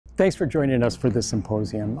Thanks for joining us for this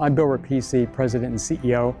symposium. I'm Bill Rapisi, President and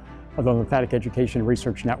CEO of the Lymphatic Education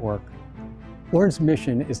Research Network. LE&RN's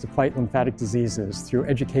mission is to fight lymphatic diseases through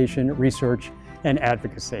education, research, and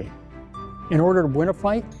advocacy. In order to win a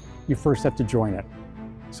fight, you first have to join it.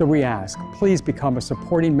 So we ask, please become a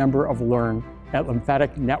supporting member of LE&RN at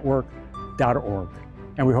lymphaticnetwork.org.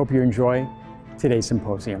 And we hope you enjoy today's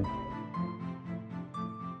symposium.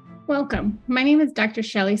 Welcome. My name is Dr.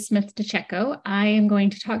 Shelley-Smith DiCecco. I am going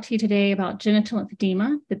to talk to you today about genital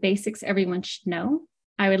lymphedema, the basics everyone should know.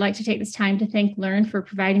 I would like to take this time to thank LE&RN for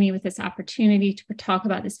providing me with this opportunity to talk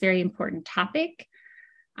about this very important topic.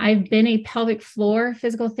 I've been a pelvic floor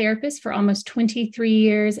physical therapist for almost 23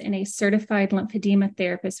 years and a certified lymphedema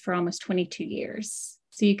therapist for almost 22 years.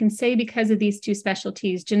 So you can say because of these two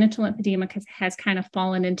specialties, genital lymphedema has kind of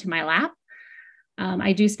fallen into my lap.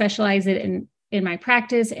 I do specialize in my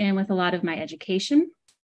practice and with a lot of my education.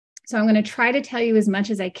 So I'm going to try to tell you as much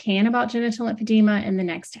as I can about genital lymphedema in the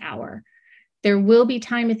next hour. There will be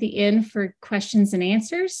time at the end for questions and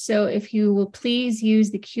answers. So if you will please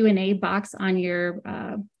use the Q&A box on your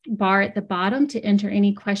bar at the bottom to enter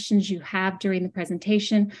any questions you have during the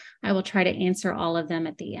presentation. I will try to answer all of them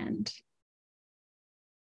at the end.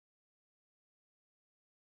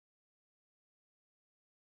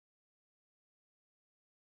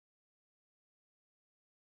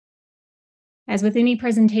 As with any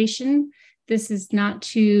presentation, this is not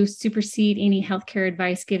to supersede any healthcare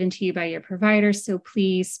advice given to you by your provider, so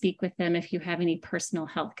please speak with them if you have any personal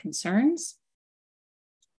health concerns.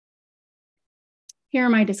 Here are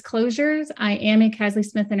my disclosures. I am a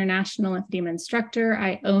Casley-Smith International lymphedema instructor.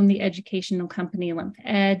 I own the educational company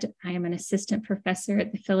LymphEd. I am an assistant professor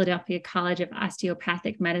at the Philadelphia College of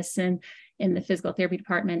Osteopathic Medicine in the physical therapy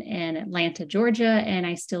department in Atlanta, Georgia, and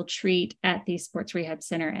I still treat at the Sports Rehab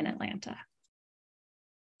Center in Atlanta.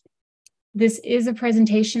 This is a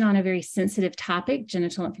presentation on a very sensitive topic,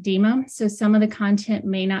 genital lymphedema, so some of the content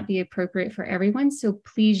may not be appropriate for everyone, so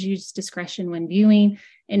please use discretion when viewing.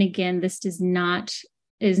 And again, this is not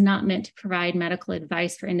meant to provide medical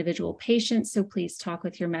advice for individual patients, so please talk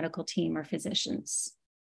with your medical team or physicians.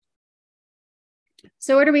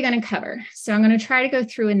 So what are we going to cover? So I'm going to try to go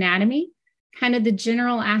through anatomy, kind of the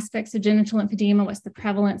general aspects of genital lymphedema, what's the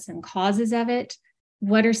prevalence and causes of it,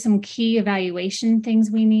 what are some key evaluation things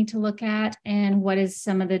we need to look at, and what is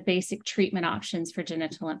some of the basic treatment options for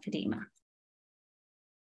genital lymphedema.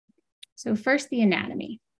 So first, the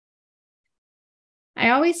anatomy. I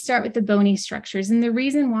always start with the bony structures, and the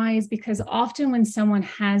reason why is because often when someone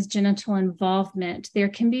has genital involvement, there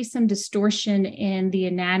can be some distortion in the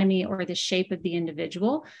anatomy or the shape of the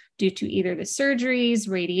individual due to either the surgeries,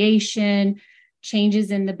 radiation, changes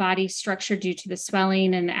in the body structure due to the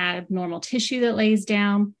swelling and abnormal tissue that lays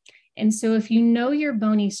down. And so if you know your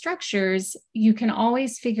bony structures, you can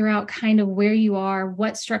always figure out kind of where you are,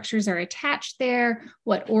 what structures are attached there,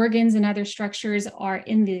 what organs and other structures are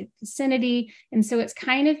in the vicinity. And so it's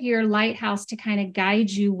kind of your lighthouse to kind of guide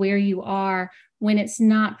you where you are when it's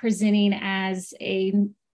not presenting as a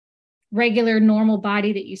regular normal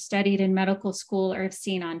body that you studied in medical school or have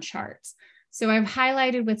seen on charts. So I've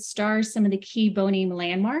highlighted with stars some of the key bony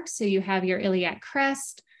landmarks. So you have your iliac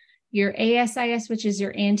crest, your ASIS, which is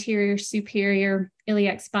your anterior superior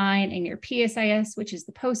iliac spine, and your PSIS, which is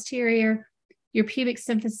the posterior, your pubic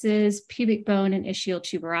symphysis, pubic bone, and ischial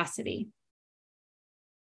tuberosity.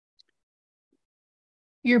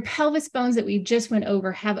 Your pelvis bones that we just went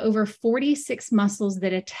over have over 46 muscles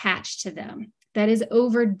that attach to them. That is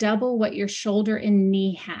over double what your shoulder and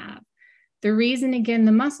knee have. The reason, again,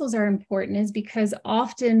 the muscles are important is because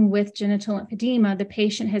often with genital lymphedema, the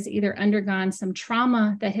patient has either undergone some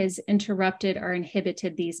trauma that has interrupted or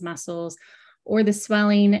inhibited these muscles, or the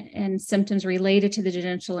swelling and symptoms related to the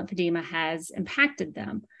genital lymphedema has impacted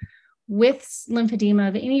them. With lymphedema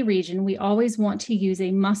of any region, we always want to use a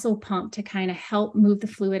muscle pump to kind of help move the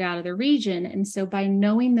fluid out of the region. And so by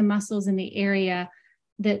knowing the muscles in the area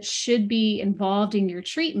that should be involved in your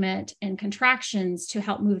treatment and contractions to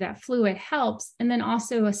help move that fluid helps. And then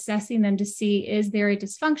also assessing them to see, is there a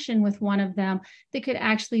dysfunction with one of them that could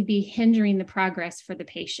actually be hindering the progress for the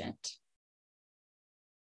patient?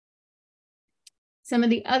 Some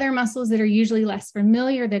of the other muscles that are usually less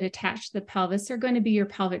familiar that attach to the pelvis are going to be your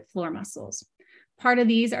pelvic floor muscles. Part of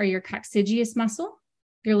these are your coccygeus muscle,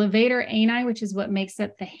 your levator ani, which is what makes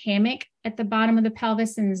up the hammock at the bottom of the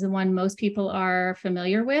pelvis and is the one most people are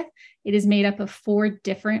familiar with. It is made up of 4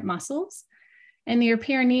 different muscles. And your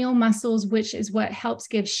perineal muscles, which is what helps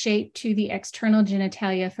give shape to the external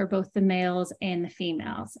genitalia for both the males and the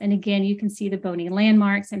females. And again, you can see the bony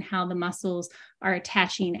landmarks and how the muscles are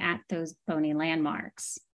attaching at those bony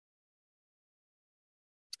landmarks.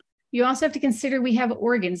 You also have to consider we have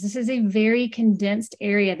organs. This is a very condensed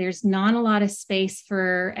area. There's not a lot of space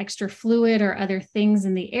for extra fluid or other things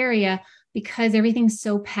in the area because everything's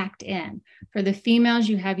so packed in. For the females,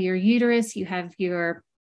 you have your uterus, you have your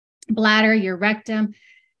bladder, your rectum.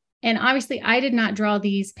 And obviously, I did not draw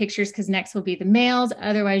these pictures because next will be the males.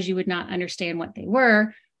 Otherwise, you would not understand what they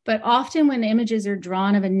were. But often when images are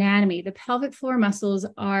drawn of anatomy, the pelvic floor muscles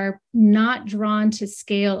are not drawn to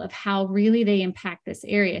scale of how really they impact this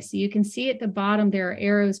area. So you can see at the bottom, there are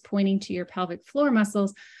arrows pointing to your pelvic floor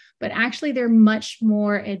muscles, but actually they're much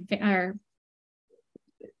more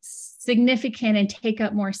significant and take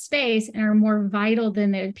up more space and are more vital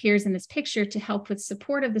than it appears in this picture to help with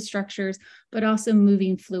support of the structures, but also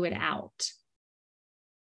moving fluid out.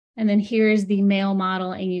 And then here's the male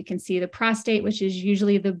model, and you can see the prostate, which is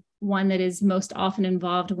usually the one that is most often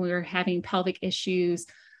involved when we're having pelvic issues.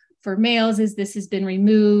 For males, is this has been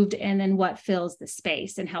removed, and then what fills the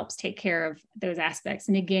space and helps take care of those aspects.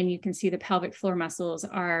 And again, you can see the pelvic floor muscles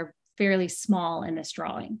are fairly small in this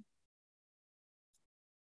drawing.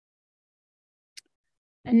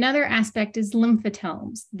 Another aspect is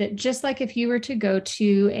lymphatomes, that just like if you were to go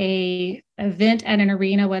to an event at an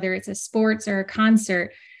arena, whether it's a sports or a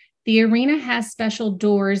concert, the arena has special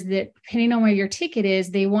doors that, depending on where your ticket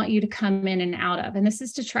is, they want you to come in and out of. And this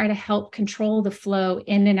is to try to help control the flow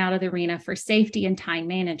in and out of the arena for safety and time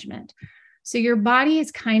management. So your body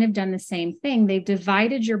has kind of done the same thing. They've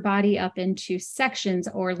divided your body up into sections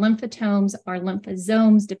or lymphatomes or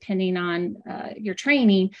lymphosomes, depending on your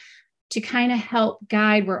training, to kind of help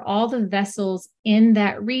guide where all the vessels in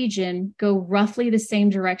that region go roughly the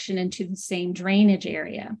same direction into the same drainage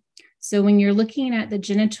area. So when you're looking at the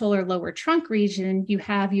genital or lower trunk region, you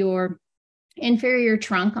have your inferior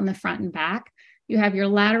trunk on the front and back, you have your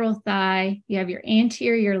lateral thigh, you have your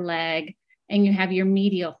anterior leg, and you have your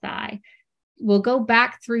medial thigh. We'll go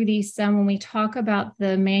back through these some when we talk about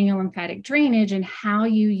the manual lymphatic drainage and how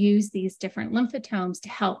you use these different lymphatomes to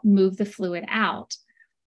help move the fluid out.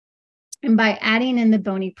 And by adding in the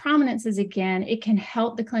bony prominences again, it can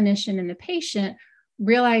help the clinician and the patient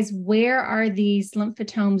realize where are these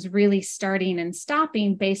lymphatomes really starting and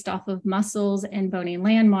stopping based off of muscles and bony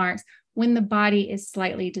landmarks when the body is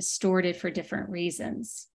slightly distorted for different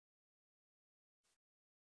reasons.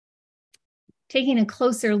 Taking a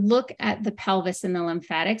closer look at the pelvis and the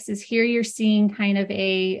lymphatics is here you're seeing kind of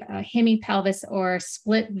a hemipelvis or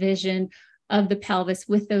split vision of the pelvis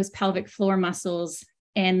with those pelvic floor muscles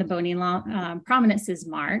and the bony prominences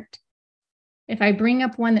marked. If I bring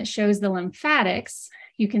up one that shows the lymphatics,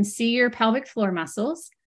 you can see your pelvic floor muscles,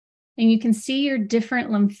 and you can see your different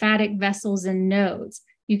lymphatic vessels and nodes.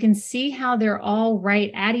 You can see how they're all right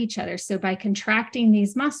at each other. So by contracting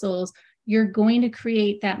these muscles, you're going to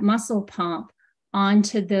create that muscle pump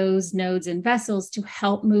onto those nodes and vessels to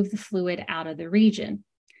help move the fluid out of the region.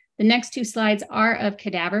 The next two slides are of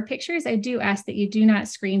cadaver pictures. I do ask that you do not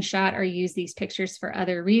screenshot or use these pictures for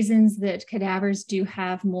other reasons, that cadavers do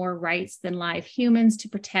have more rights than live humans to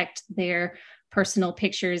protect their personal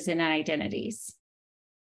pictures and identities.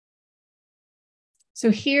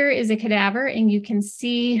 So here is a cadaver, and you can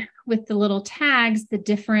see with the little tags the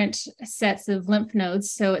different sets of lymph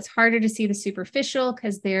nodes. So it's harder to see the superficial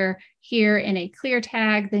because they're here in a clear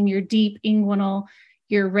tag than your deep inguinal.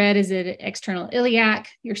 Your red is an external iliac,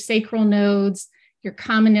 your sacral nodes, your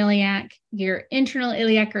common iliac, your internal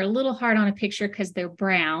iliac are a little hard on a picture because they're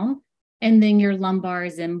brown, and then your lumbar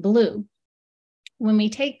is in blue. When we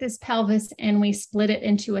take this pelvis and we split it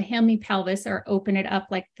into a hemipelvis or open it up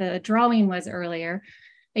like the drawing was earlier,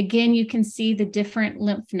 again, you can see the different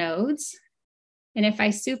lymph nodes. And if I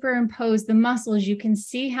superimpose the muscles, you can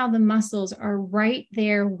see how the muscles are right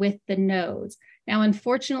there with the nodes. Now,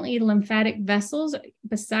 unfortunately, lymphatic vessels,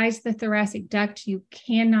 besides the thoracic duct, you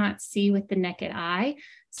cannot see with the naked eye.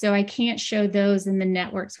 So I can't show those in the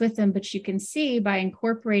networks with them, but you can see by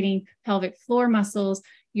incorporating pelvic floor muscles,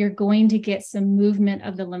 you're going to get some movement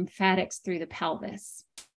of the lymphatics through the pelvis.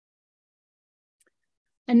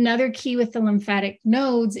 Another key with the lymphatic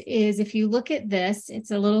nodes is if you look at this,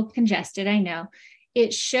 it's a little congested, I know.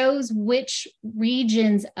 It shows which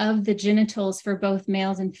regions of the genitals for both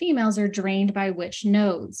males and females are drained by which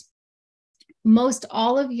nodes. Most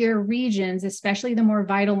all of your regions, especially the more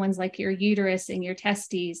vital ones like your uterus and your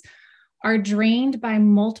testes, are drained by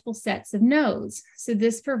multiple sets of nodes. So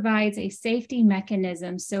this provides a safety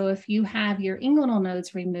mechanism. So if you have your inguinal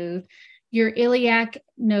nodes removed, your iliac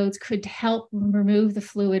nodes could help remove the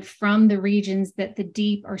fluid from the regions that the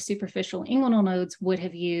deep or superficial inguinal nodes would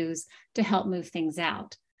have used to help move things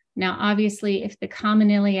out. Now, obviously, if the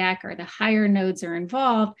common iliac or the higher nodes are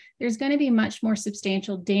involved, there's going to be much more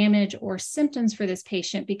substantial damage or symptoms for this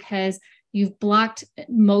patient because you've blocked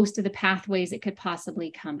most of the pathways it could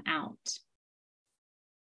possibly come out.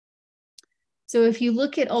 So if you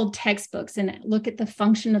look at old textbooks and look at the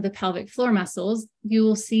function of the pelvic floor muscles, you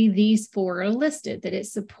will see these four are listed, that it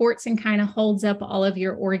supports and kind of holds up all of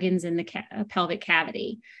your organs in the pelvic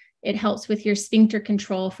cavity. It helps with your sphincter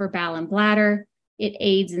control for bowel and bladder. It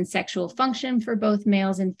aids in sexual function for both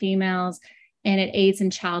males and females, and it aids in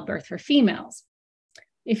childbirth for females.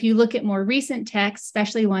 If you look at more recent texts,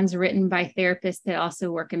 especially ones written by therapists that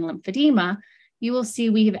also work in lymphedema, you will see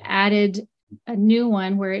we've added a new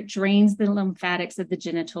one where it drains the lymphatics of the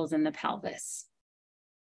genitals and the pelvis.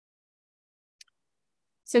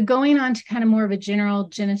 So going on to kind of more of a general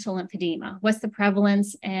genital lymphedema, what's the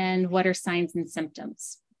prevalence and what are signs and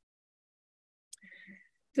symptoms?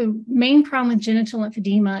 The main problem with genital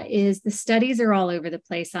lymphedema is the studies are all over the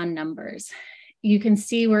place on numbers. You can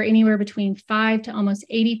see we're anywhere between 5 to almost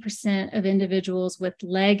 80% of individuals with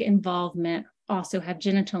leg involvement also have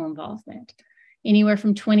genital involvement. Anywhere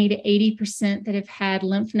from 20 to 80% that have had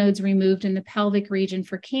lymph nodes removed in the pelvic region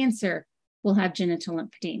for cancer will have genital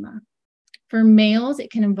lymphedema. For males, it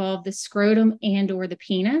can involve the scrotum and or the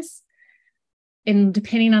penis. And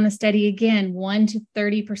depending on the study, again, 1 to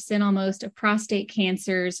 30% almost of prostate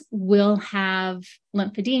cancers will have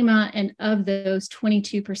lymphedema, and of those,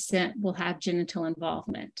 22% will have genital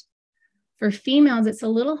involvement. For females, it's a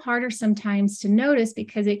little harder sometimes to notice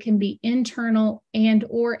because it can be internal and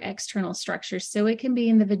or external structures. So it can be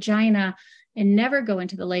in the vagina and never go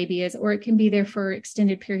into the labias, or it can be there for an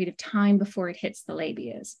extended period of time before it hits the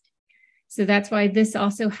labias. So that's why this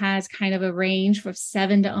also has kind of a range of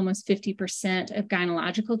 7 to almost 50% of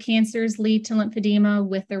gynecological cancers lead to lymphedema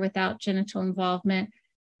with or without genital involvement.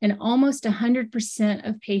 And almost 100%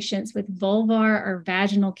 of patients with vulvar or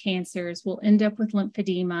vaginal cancers will end up with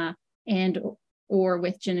lymphedema and or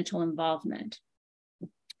with genital involvement.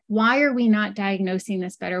 Why are we not diagnosing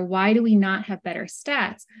this better? Why do we not have better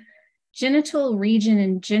stats? Genital region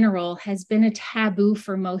in general has been a taboo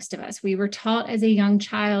for most of us. We were taught as a young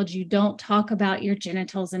child, you don't talk about your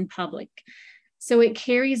genitals in public. So it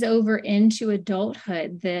carries over into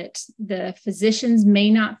adulthood that the physicians may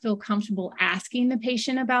not feel comfortable asking the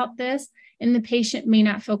patient about this, and the patient may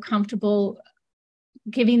not feel comfortable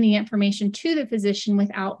giving the information to the physician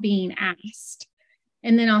without being asked.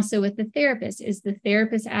 And then also with the therapist, is the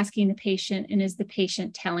therapist asking the patient and is the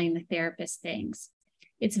patient telling the therapist things?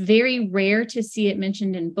 It's very rare to see it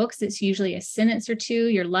mentioned in books. It's usually a sentence or two.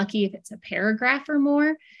 You're lucky if it's a paragraph or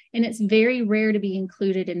more, and it's very rare to be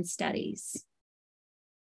included in studies.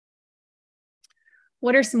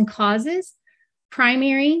 What are some causes?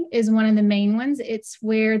 Primary is one of the main ones. It's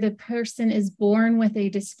where the person is born with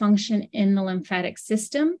a dysfunction in the lymphatic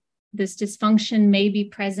system. This dysfunction may be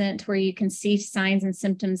present where you can see signs and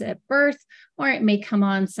symptoms at birth, or it may come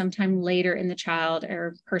on sometime later in the child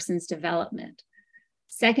or person's development.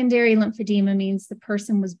 Secondary lymphedema means the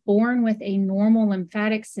person was born with a normal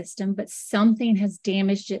lymphatic system, but something has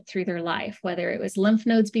damaged it through their life, whether it was lymph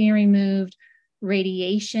nodes being removed,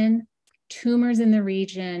 radiation, tumors in the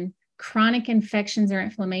region, chronic infections or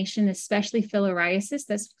inflammation, especially filariasis.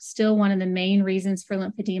 That's still one of the main reasons for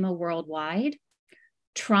lymphedema worldwide.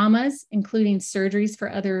 Traumas, including surgeries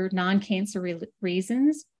for other non-cancer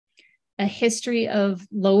reasons. A history of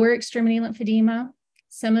lower extremity lymphedema.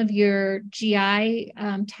 Some of your GI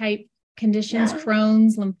type conditions,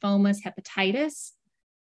 Crohn's, lymphomas, hepatitis.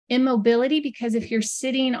 Immobility, because if you're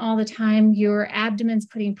sitting all the time, your abdomen's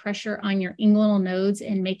putting pressure on your inguinal nodes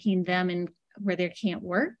and making them in where they can't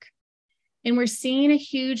work. And we're seeing a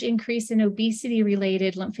huge increase in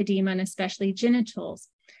obesity-related lymphedema, and especially genitals.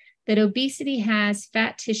 That obesity has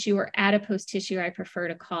fat tissue or adipose tissue, I prefer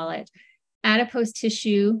to call it. Adipose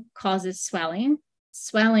tissue causes swelling.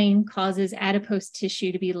 Swelling causes adipose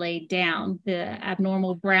tissue to be laid down, the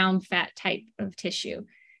abnormal brown fat type of tissue.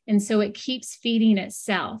 And so it keeps feeding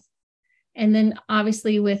itself. And then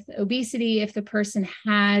obviously with obesity, if the person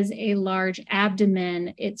has a large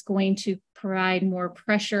abdomen, it's going to provide more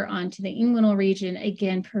pressure onto the inguinal region,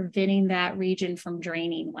 again, preventing that region from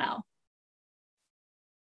draining well.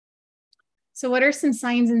 So what are some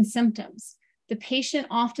signs and symptoms? The patient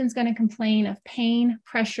often is going to complain of pain,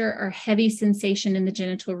 pressure, or heavy sensation in the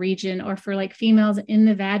genital region, or for like females in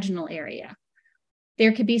the vaginal area.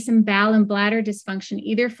 There could be some bowel and bladder dysfunction,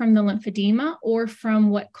 either from the lymphedema or from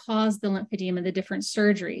what caused the lymphedema, the different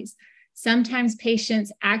surgeries. Sometimes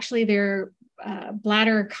patients, actually their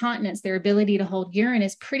bladder continence, their ability to hold urine,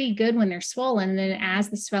 is pretty good when they're swollen. And then as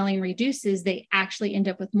the swelling reduces, they actually end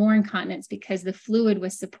up with more incontinence because the fluid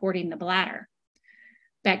was supporting the bladder.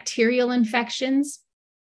 Bacterial infections,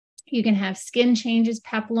 you can have skin changes.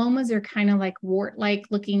 Papillomas are kind of like wart-like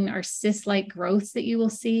looking or cyst-like growths that you will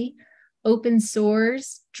see. Open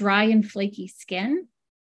sores, dry and flaky skin.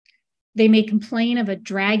 They may complain of a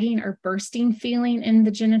dragging or bursting feeling in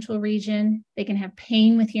the genital region. They can have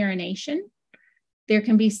pain with urination. There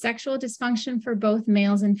can be sexual dysfunction for both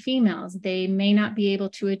males and females. They may not be able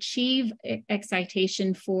to achieve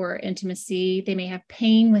excitation for intimacy. They may have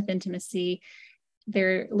pain with intimacy.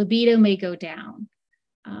 Their libido may go down.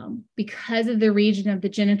 Because of the region of the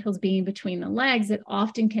genitals being between the legs, it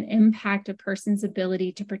often can impact a person's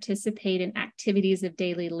ability to participate in activities of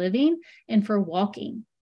daily living and for walking.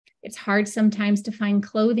 It's hard sometimes to find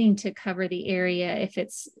clothing to cover the area if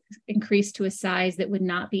it's increased to a size that would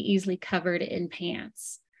not be easily covered in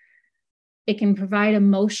pants. It can provide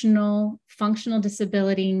emotional, functional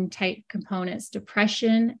disability type components,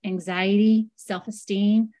 depression, anxiety,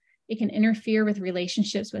 self-esteem. It can interfere with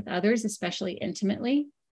relationships with others, especially intimately.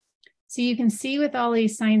 So you can see with all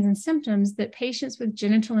these signs and symptoms that patients with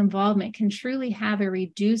genital involvement can truly have a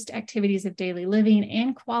reduced activities of daily living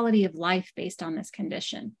and quality of life based on this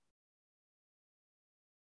condition.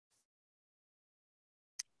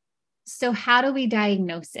 So how do we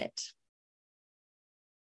diagnose it?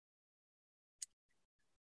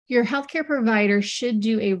 Your healthcare provider should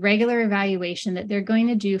do a regular evaluation that they're going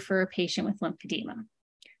to do for a patient with lymphedema,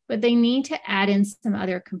 but they need to add in some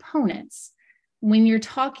other components. When you're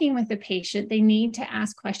talking with a patient, they need to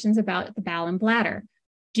ask questions about the bowel and bladder.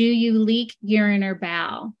 Do you leak urine or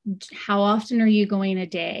bowel? How often are you going a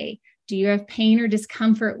day? Do you have pain or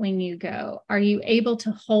discomfort when you go? Are you able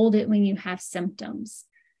to hold it when you have symptoms?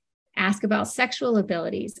 Ask about sexual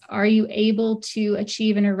abilities. Are you able to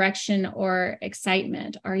achieve an erection or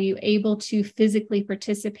excitement? Are you able to physically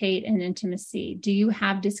participate in intimacy? Do you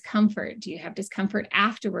have discomfort? Do you have discomfort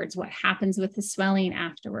afterwards? What happens with the swelling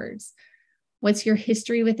afterwards? What's your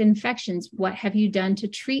history with infections? What have you done to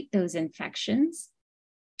treat those infections?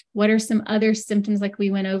 What are some other symptoms like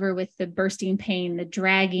we went over with the bursting pain, the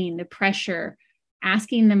dragging, the pressure?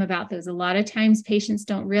 Asking them about those. A lot of times patients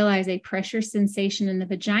don't realize a pressure sensation in the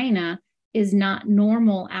vagina is not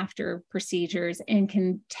normal after procedures and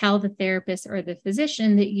can tell the therapist or the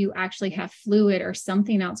physician that you actually have fluid or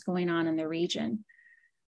something else going on in the region.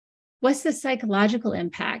 What's the psychological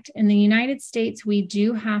impact? In the United States, we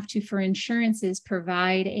do have to, for insurances,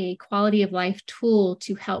 provide a quality of life tool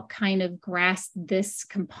to help kind of grasp this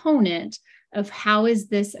component of how is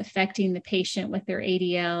this affecting the patient with their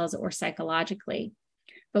ADLs or psychologically.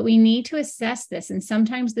 But we need to assess this, and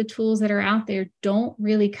sometimes the tools that are out there don't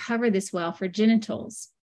really cover this well for genitals.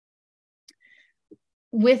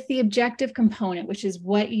 With the objective component, which is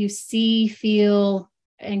what you see, feel,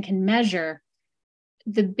 and can measure,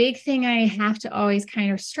 the big thing I have to always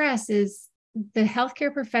kind of stress is the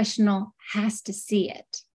healthcare professional has to see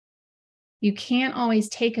it. You can't always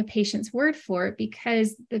take a patient's word for it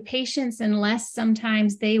because the patients, unless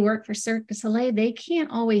sometimes they work for Cirque du Soleil, they can't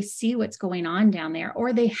always see what's going on down there,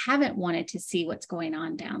 or they haven't wanted to see what's going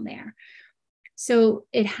on down there. So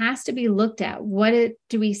it has to be looked at. What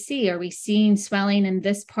do we see? Are we seeing swelling in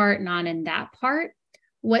this part, not in that part?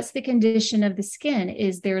 What's the condition of the skin?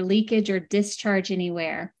 Is there leakage or discharge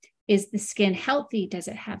anywhere? Is the skin healthy? Does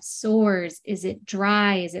it have sores? Is it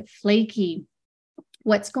dry? Is it flaky?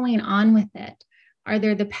 What's going on with it? Are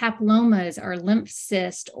there the papillomas or lymph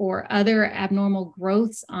cyst or other abnormal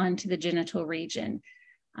growths onto the genital region?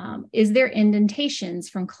 Is there indentations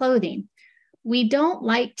from clothing? We don't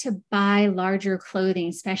like to buy larger clothing,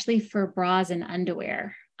 especially for bras and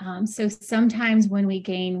underwear. So sometimes when we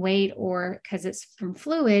gain weight or because it's from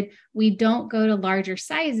fluid, we don't go to larger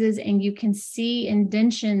sizes, and you can see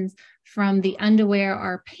indentions from the underwear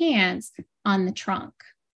or pants on the trunk.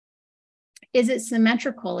 Is it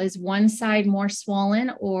symmetrical? Is one side more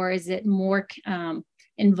swollen, or is it more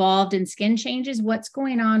involved in skin changes? What's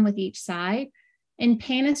going on with each side? And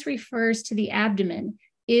pannus refers to the abdomen.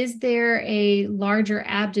 Is there a larger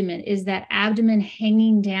abdomen? Is that abdomen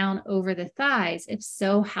hanging down over the thighs? If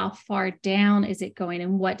so, how far down is it going,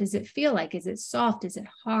 and what does it feel like? Is it soft? Is it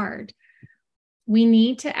hard? We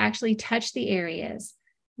need to actually touch the areas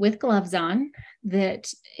with gloves on.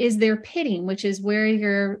 That is there pitting, which is where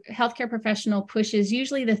your healthcare professional pushes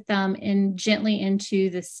usually the thumb in gently into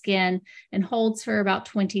the skin and holds for about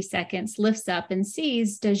 20 seconds, lifts up and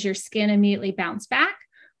sees, does your skin immediately bounce back?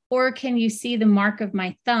 Or can you see the mark of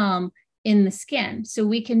my thumb in the skin? So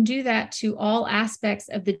we can do that to all aspects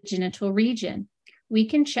of the genital region. we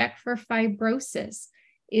can check for fibrosis.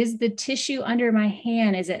 Is the tissue under my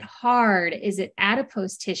hand, is it hard? Is it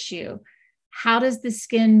adipose tissue? How does the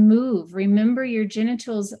skin move? Remember, your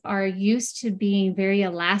genitals are used to being very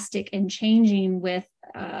elastic and changing with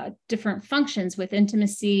different functions, with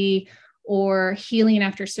intimacy or healing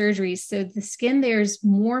after surgeries. So the skin there is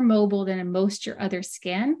more mobile than in most your other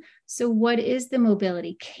skin. So what is the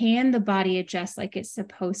mobility? Can the body adjust like it's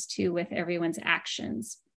supposed to with everyone's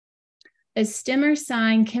actions? A stimmer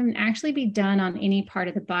sign can actually be done on any part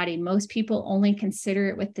of the body. Most people only consider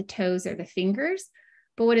it with the toes or the fingers.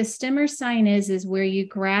 But what a stimmer sign is where you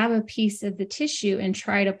grab a piece of the tissue and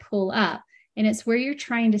try to pull up. And it's where you're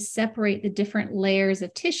trying to separate the different layers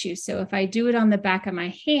of tissue. So if I do it on the back of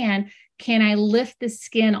my hand, can I lift the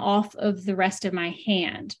skin off of the rest of my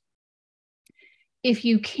hand? If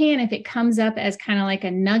you can, if it comes up as kind of like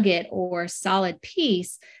a nugget or solid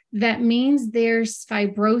piece, that means there's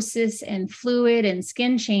fibrosis and fluid and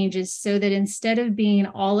skin changes, so that instead of being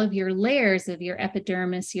all of your layers of your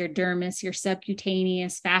epidermis, your dermis, your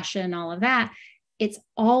subcutaneous fascia, and all of that, it's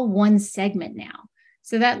all one segment now.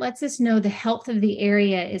 So that lets us know the health of the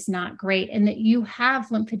area is not great and that you have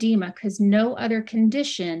lymphedema, because no other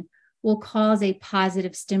condition will cause a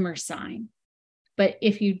positive stimmer sign. But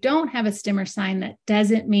if you don't have a stimmer sign, that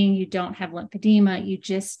doesn't mean you don't have lymphedema. You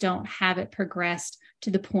just don't have it progressed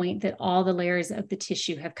to the point that all the layers of the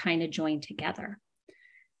tissue have kind of joined together.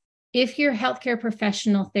 If your healthcare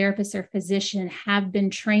professional, therapist, or physician have been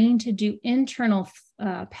trained to do internal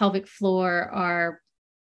pelvic floor or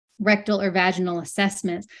rectal or vaginal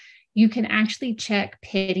assessments, you can actually check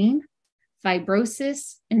pitting,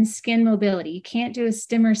 fibrosis, and skin mobility. You can't do a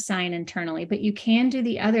stimmer sign internally, but you can do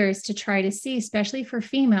the others to try to see, especially for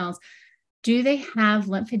females, do they have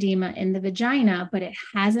lymphedema in the vagina, but it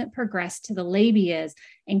hasn't progressed to the labias?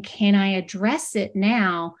 And can I address it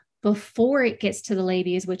now before it gets to the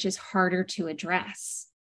labias, which is harder to address?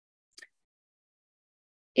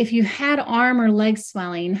 If you had arm or leg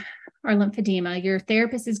swelling or lymphedema, your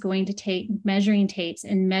therapist is going to take measuring tapes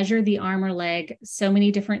and measure the arm or leg so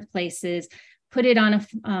many different places, put it on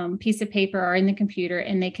a piece of paper or in the computer,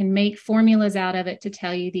 and they can make formulas out of it to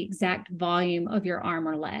tell you the exact volume of your arm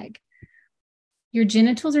or leg. Your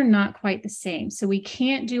genitals are not quite the same. So we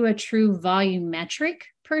can't do a true volume metric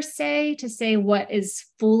per se to say what is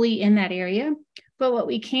fully in that area. But what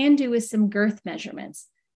we can do is some girth measurements.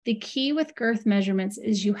 The key with girth measurements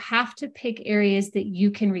is you have to pick areas that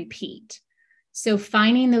you can repeat. So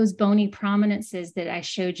finding those bony prominences that I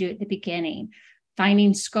showed you at the beginning,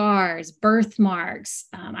 finding scars, birthmarks.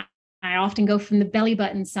 I often go from the belly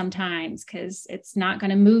button sometimes because it's not going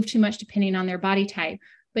to move too much depending on their body type.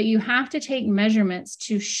 But you have to take measurements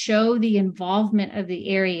to show the involvement of the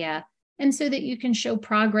area, and so that you can show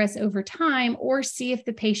progress over time or see if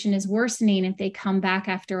the patient is worsening if they come back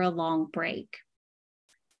after a long break.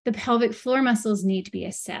 The pelvic floor muscles need to be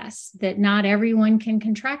assessed, that not everyone can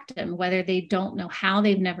contract them, whether they don't know how,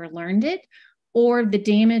 they've never learned it, or the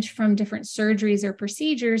damage from different surgeries or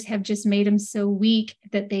procedures have just made them so weak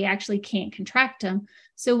that they actually can't contract them.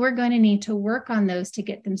 So we're going to need to work on those to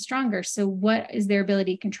get them stronger. So what is their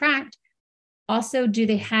ability to contract? Also, do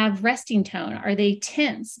they have resting tone? Are they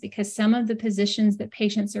tense? Because some of the positions that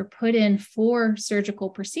patients are put in for surgical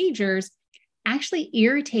procedures actually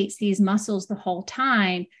irritates these muscles the whole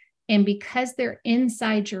time. And because they're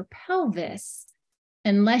inside your pelvis,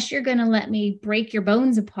 unless you're going to let me break your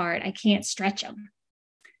bones apart, I can't stretch them.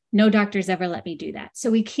 No doctor's ever let me do that.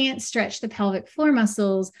 So we can't stretch the pelvic floor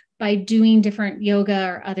muscles by doing different yoga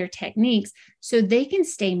or other techniques, so they can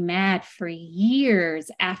stay mad for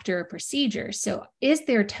years after a procedure. So is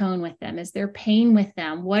there tone with them? Is there pain with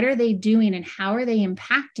them? What are they doing and how are they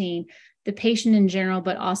impacting the patient in general,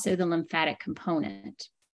 but also the lymphatic component?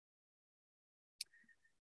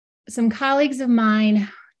 Some colleagues of mine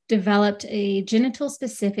developed a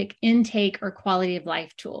genital-specific intake or quality of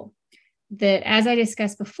life tool that, as I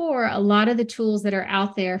discussed before, a lot of the tools that are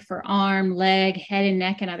out there for arm, leg, head and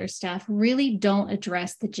neck, and other stuff really don't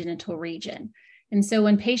address the genital region. And so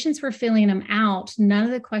when patients were filling them out, none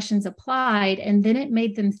of the questions applied. And then it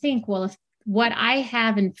made them think, well, if what I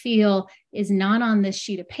have and feel is not on this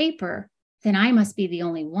sheet of paper, then I must be the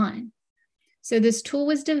only one. So this tool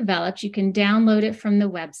was developed. You can download it from the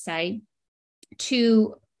website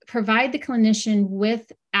to provide the clinician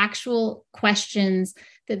with actual questions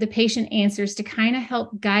that the patient answers to kind of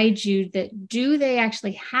help guide you that do they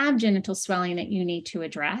actually have genital swelling that you need to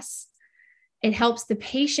address. It helps the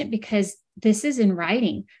patient because this is in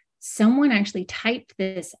writing. Someone actually typed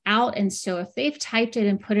this out. And so if they've typed it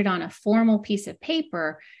and put it on a formal piece of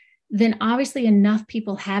paper, then obviously enough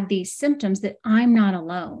people have these symptoms that I'm not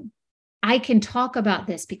alone. I can talk about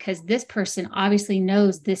this because this person obviously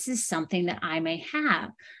knows this is something that I may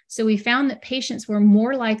have. So we found that patients were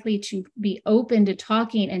more likely to be open to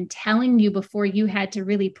talking and telling you before you had to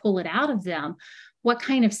really pull it out of them, what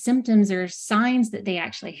kind of symptoms or signs that they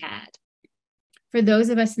actually had. For those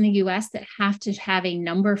of us in the US that have to have a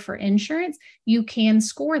number for insurance, you can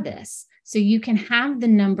score this. So you can have the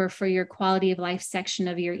number for your quality of life section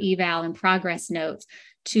of your eval and progress notes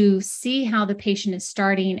to see how the patient is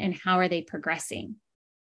starting and how are they progressing.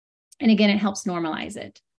 And again, it helps normalize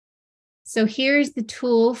it. So here's the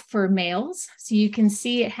tool for males. So you can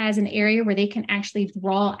see it has an area where they can actually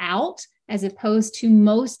draw out, as opposed to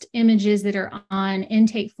most images that are on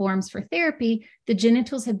intake forms for therapy, the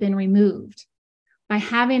genitals have been removed. By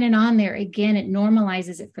having it on there, again, it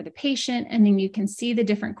normalizes it for the patient, and then you can see the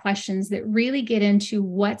different questions that really get into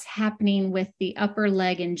what's happening with the upper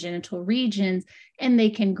leg and genital regions, and they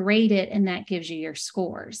can grade it, and that gives you your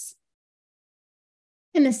scores.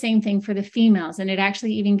 And the same thing for the females, and it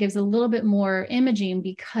actually even gives a little bit more imaging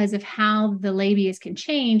because of how the labias can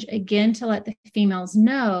change, again, to let the females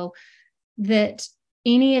know that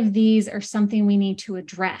any of these are something we need to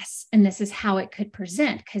address. And this is how it could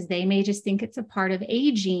present, because they may just think it's a part of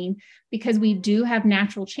aging, because we do have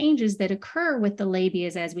natural changes that occur with the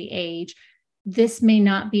labias as we age. This may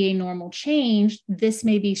not be a normal change. This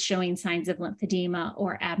may be showing signs of lymphedema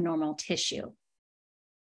or abnormal tissue.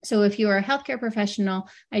 So if you are a healthcare professional,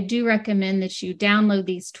 I do recommend that you download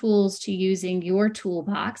these tools to use in your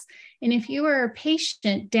toolbox. And if you are a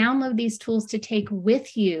patient, download these tools to take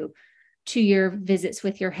with you to your visits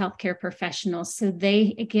with your healthcare professionals, so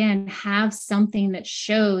they, again, have something that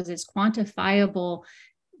shows is quantifiable,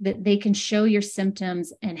 that they can show your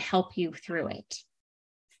symptoms and help you through it.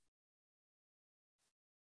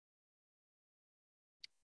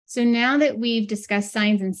 So now that we've discussed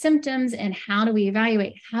signs and symptoms and how do we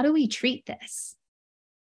evaluate, how do we treat this?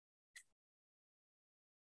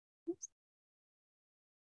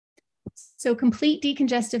 So complete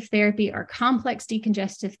decongestive therapy or complex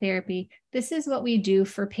decongestive therapy, this is what we do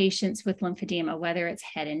for patients with lymphedema, whether it's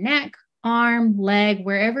head and neck, arm, leg,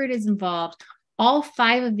 wherever it is involved. All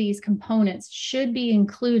 5 of these components should be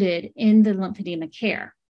included in the lymphedema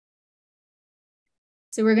care.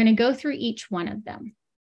 So we're going to go through each one of them.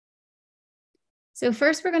 So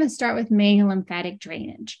first, we're going to start with manual lymphatic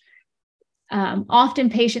drainage. Often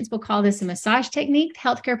patients will call this a massage technique.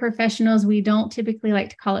 Healthcare professionals, we don't typically like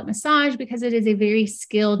to call it massage because it is a very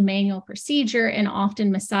skilled manual procedure, and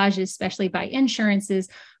often massages, especially by insurances,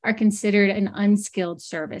 are considered an unskilled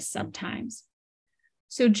service sometimes.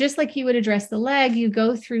 So just like you would address the leg, you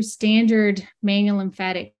go through standard manual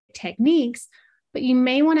lymphatic techniques, but you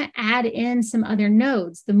may want to add in some other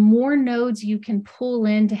nodes. The more nodes you can pull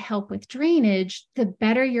in to help with drainage, the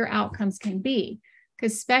better your outcomes can be.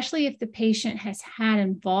 Because especially if the patient has had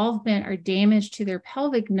involvement or damage to their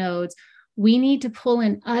pelvic nodes, we need to pull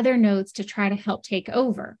in other nodes to try to help take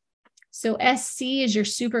over. So SC is your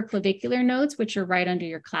supraclavicular nodes, which are right under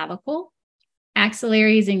your clavicle.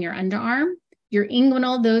 Axillary is in your underarm. Your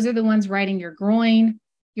inguinal, those are the ones right in your groin.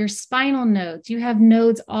 Your spinal nodes, you have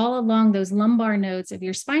nodes all along those lumbar nodes of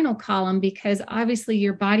your spinal column, because obviously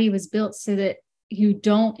your body was built so that you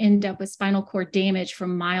don't end up with spinal cord damage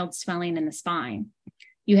from mild swelling in the spine.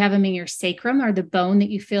 You have them in your sacrum, or the bone that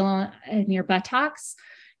you feel in your buttocks.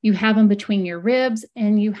 You have them between your ribs,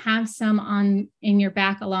 and you have some in your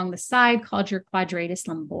back along the side called your quadratus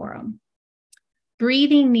lumborum.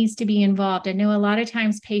 Breathing needs to be involved. I know a lot of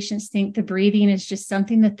times patients think the breathing is just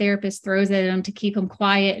something the therapist throws at them to keep them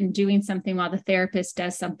quiet and doing something while the therapist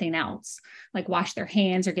does something else, like wash their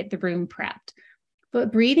hands or get the room prepped.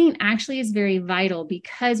 But breathing actually is very vital,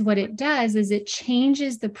 because what it does is it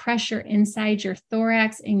changes the pressure inside your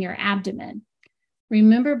thorax and your abdomen.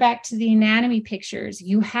 Remember back to the anatomy pictures,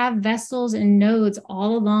 you have vessels and nodes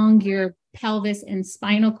all along your pelvis and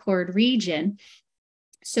spinal cord region.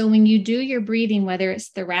 So when you do your breathing, whether it's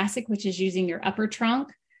thoracic, which is using your upper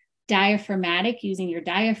trunk, diaphragmatic, using your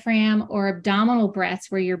diaphragm, or abdominal breaths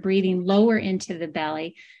where you're breathing lower into the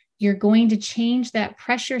belly, you're going to change that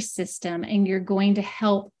pressure system, and you're going to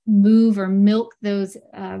help move or milk those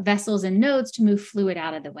vessels and nodes to move fluid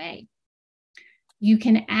out of the way. You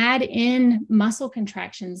can add in muscle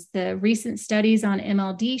contractions. The recent studies on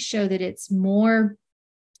MLD show that it's more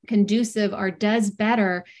conducive or does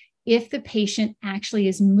better if the patient actually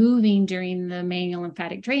is moving during the manual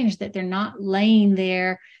lymphatic drainage, that they're not laying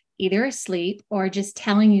there either asleep or just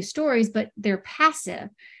telling you stories, but they're passive.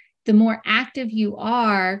 The more active you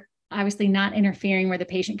are, obviously not interfering where the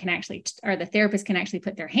patient can actually, or the therapist can actually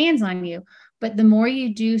put their hands on you, but the more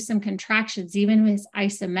you do some contractions, even if it's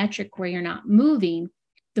isometric where you're not moving,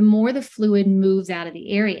 the more the fluid moves out of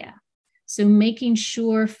the area. So making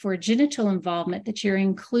sure for genital involvement that you're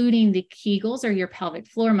including the Kegels or your pelvic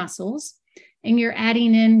floor muscles, and you're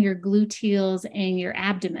adding in your gluteals and your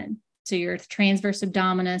abdomen. So your transverse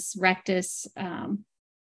abdominis, rectus, and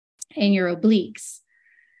your obliques.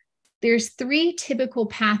 There's 3 typical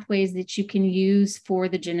pathways that you can use for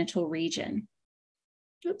the genital region.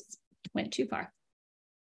 Oops, went too far.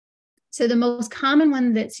 So the most common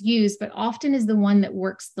one that's used, but often is the one that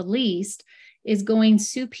works the least, is going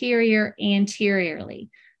superior anteriorly.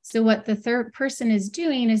 So what the third person is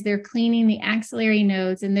doing is they're cleaning the axillary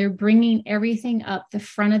nodes and they're bringing everything up the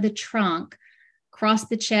front of the trunk, across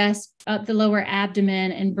the chest, up the lower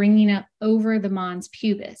abdomen, and bringing up over the mons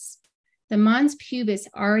pubis. The mons pubis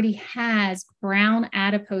already has brown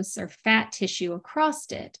adipose or fat tissue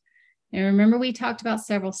across it. And remember, we talked about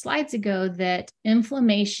several slides ago that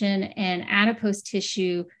inflammation and adipose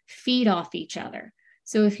tissue feed off each other.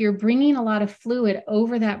 So if you're bringing a lot of fluid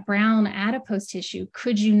over that brown adipose tissue,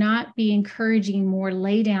 could you not be encouraging more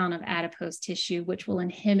laydown of adipose tissue, which will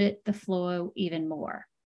inhibit the flow even more?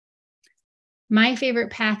 My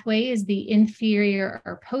favorite pathway is the inferior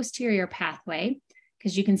or posterior pathway,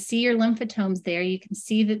 because you can see your lymphatomes there. You can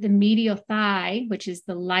see that the medial thigh, which is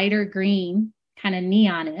the lighter green, kind of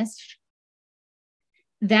neonish,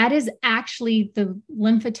 that is actually the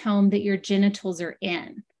lymphatome that your genitals are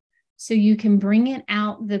in. So you can bring it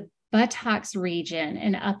out the buttocks region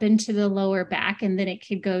and up into the lower back, and then it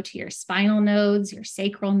could go to your spinal nodes, your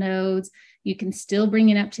sacral nodes. You can still bring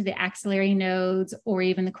it up to the axillary nodes or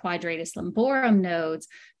even the quadratus lumborum nodes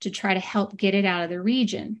to try to help get it out of the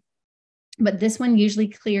region. But this one usually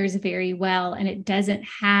clears very well, and it doesn't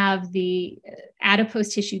have the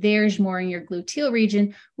adipose tissue. There's more in your gluteal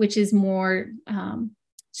region, which is more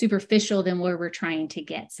superficial than where we're trying to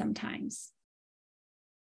get sometimes.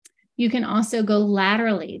 You can also go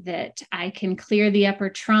laterally, that I can clear the upper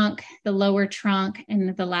trunk, the lower trunk,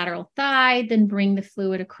 and the lateral thigh, then bring the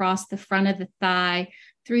fluid across the front of the thigh,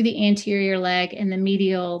 through the anterior leg and the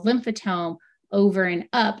medial lymphatome over and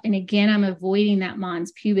up. And again, I'm avoiding that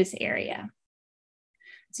mons pubis area.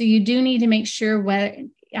 So you do need to make sure whether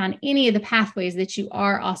on any of the pathways that you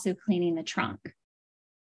are also cleaning the trunk.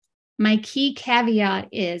 My key caveat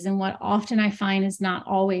is, and what often I find is not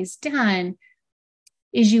always done,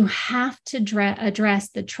 is you have to address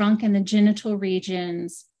the trunk and the genital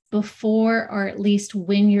regions before, or at least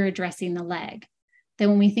when you're addressing the leg. That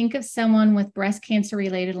when we think of someone with breast cancer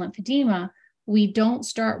related lymphedema, we don't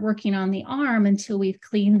start working on the arm until we've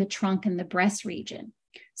cleaned the trunk and the breast region.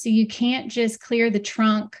 So you can't just clear the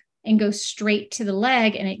trunk and go straight to the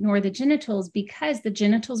leg and ignore the genitals, because the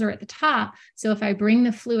genitals are at the top. So if I bring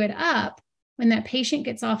the fluid up, when that patient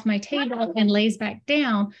gets off my table and lays back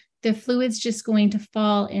down, the fluid's just going to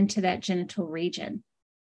fall into that genital region.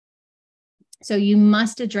 So you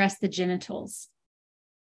must address the genitals.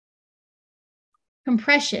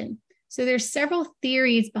 Compression. So there's several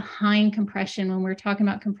theories behind compression when we're talking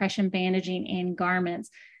about compression bandaging and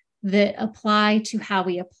garments that apply to how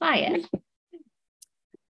we apply it.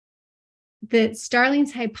 The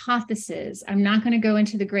Starling's hypothesis, I'm not going to go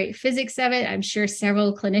into the great physics of it. I'm sure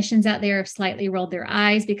several clinicians out there have slightly rolled their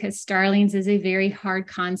eyes, because Starling's is a very hard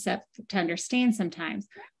concept to understand sometimes.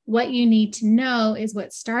 What you need to know is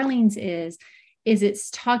what Starling's is it's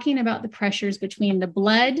talking about the pressures between the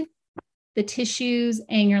blood, the tissues,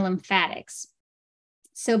 and your lymphatics.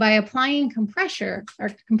 So by applying compression,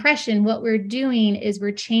 what we're doing is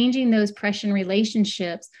we're changing those pressure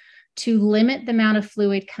relationships to limit the amount of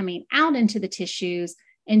fluid coming out into the tissues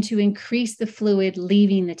and to increase the fluid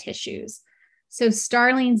leaving the tissues. So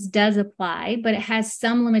Starling's does apply, but it has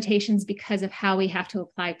some limitations because of how we have to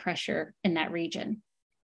apply pressure in that region.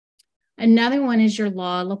 Another one is your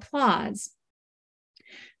law of Laplace.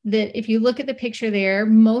 That if you look at the picture there,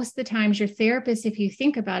 most of the times your therapist, if you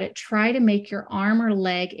think about it, try to make your arm or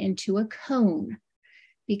leg into a cone.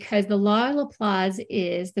 Because the law of Laplace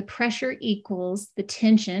is the pressure equals the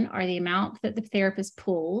tension, or the amount that the therapist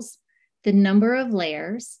pulls, the number of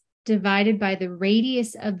layers, divided by the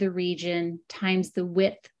radius of the region times the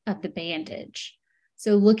width of the bandage.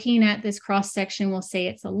 So looking at this cross section, we'll say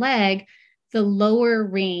it's a leg. The lower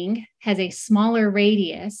ring has a smaller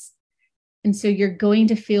radius. And so you're going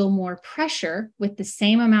to feel more pressure with the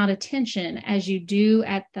same amount of tension as you do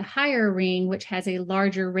at the higher ring, which has a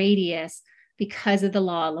larger radius, because of the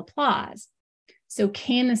law of Laplace. So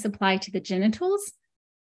can this apply to the genitals?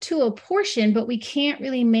 To a portion, but we can't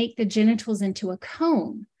really make the genitals into a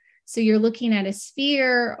cone. So you're looking at a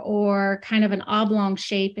sphere or kind of an oblong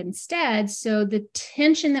shape instead. So the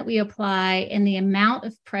tension that we apply and the amount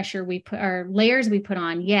of pressure we put, or layers we put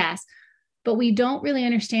on, yes, but we don't really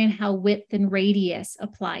understand how width and radius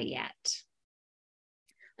apply yet.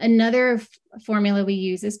 Another formula we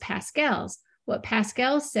use is Pascal's. What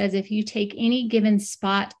Pascal says, if you take any given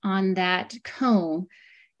spot on that cone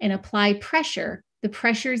and apply pressure, the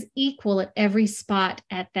pressure is equal at every spot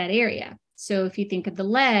at that area. So if you think of the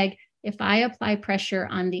leg, if I apply pressure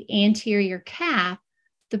on the anterior calf,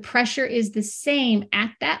 the pressure is the same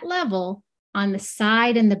at that level on the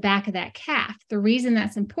side and the back of that calf. The reason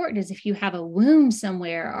that's important is if you have a wound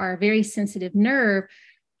somewhere or a very sensitive nerve,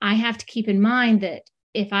 I have to keep in mind that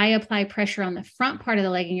if I apply pressure on the front part of the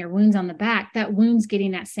leg and your wound's on the back, that wound's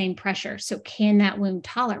getting that same pressure. So can that wound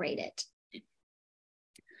tolerate it?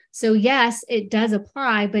 So yes, it does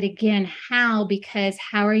apply, but again, how? Because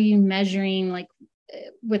how are you measuring, like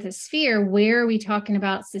with a sphere, where are we talking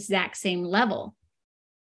about this exact same level?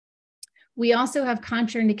 We also have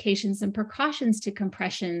contraindications and precautions to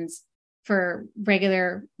compressions for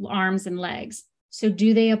regular arms and legs. So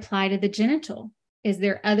do they apply to the genital? Is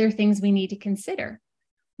there other things we need to consider?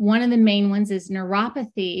 One of the main ones is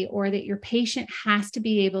neuropathy, or that your patient has to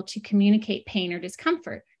be able to communicate pain or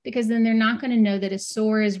discomfort, because then they're not going to know that a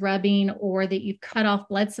sore is rubbing or that you've cut off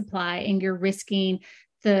blood supply and you're risking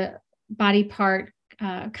the body part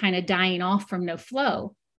kind of dying off from no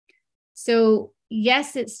flow. So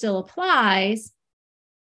yes, it still applies,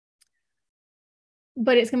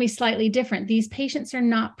 but it's going to be slightly different. These patients are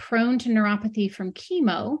not prone to neuropathy from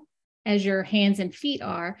chemo as your hands and feet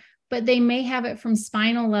are, but they may have it from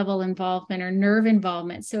spinal level involvement or nerve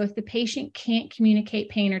involvement. So if the patient can't communicate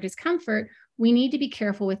pain or discomfort, we need to be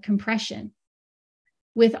careful with compression.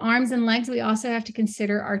 With arms and legs, we also have to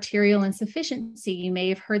consider arterial insufficiency. You may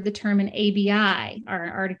have heard the term an ABI, or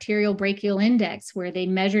arterial brachial index, where they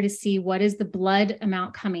measure to see what is the blood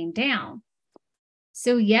amount coming down.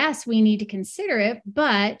 So yes, we need to consider it,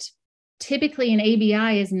 but typically an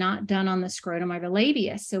ABI is not done on the scrotum or the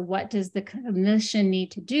labia. So what does the clinician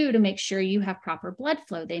need to do to make sure you have proper blood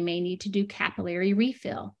flow? They may need to do capillary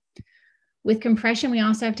refill. With compression, we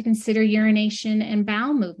also have to consider urination and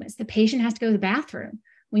bowel movements. The patient has to go to the bathroom.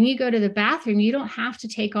 When you go to the bathroom, you don't have to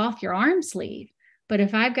take off your arm sleeve. But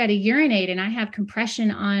if I've got to urinate and I have compression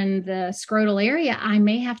on the scrotal area, I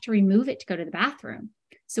may have to remove it to go to the bathroom.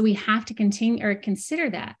 So we have to consider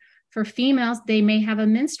that. For females, they may have a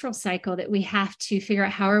menstrual cycle that we have to figure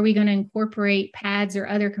out how are we going to incorporate pads or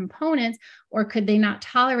other components, or could they not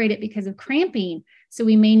tolerate it because of cramping? So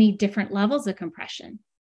we may need different levels of compression.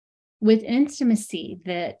 With intimacy,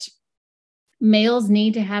 that males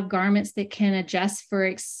need to have garments that can adjust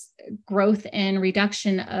for growth and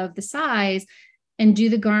reduction of the size. And do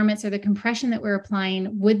the garments or the compression that we're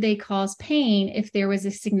applying, would they cause pain if there was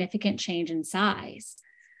a significant change in size?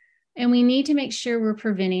 And we need to make sure we're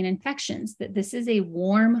preventing infections, that this is a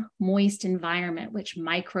warm, moist environment, which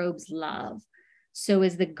microbes love. So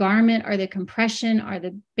is the garment or the compression or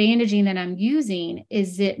the bandaging that I'm using,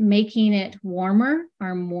 is it making it warmer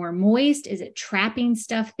or more moist? Is it trapping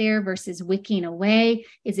stuff there versus wicking away?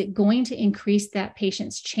 Is it going to increase that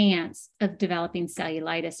patient's chance of developing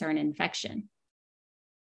cellulitis or an infection?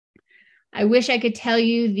 I wish I could tell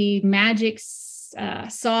you the magic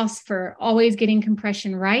sauce for always getting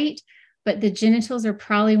compression right, but the genitals are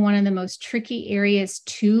probably one of the most tricky areas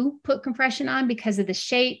to put compression on because of the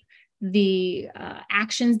shape, the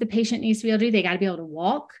actions the patient needs to be able to do. They got to be able to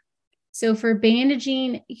walk. So for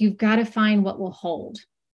bandaging, you've got to find what will hold.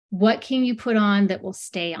 What can you put on that will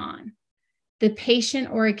stay on? The patient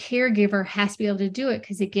or a caregiver has to be able to do it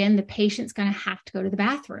because, again, the patient's going to have to go to the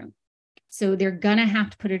bathroom. So they're going to have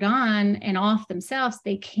to put it on and off themselves.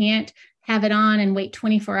 They can't have it on and wait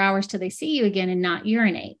 24 hours till they see you again and not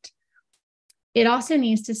urinate. It also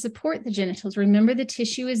needs to support the genitals. Remember, the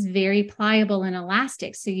tissue is very pliable and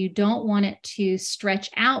elastic, so you don't want it to stretch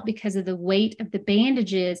out because of the weight of the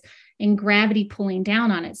bandages and gravity pulling down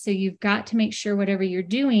on it. So you've got to make sure whatever you're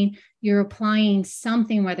doing, you're applying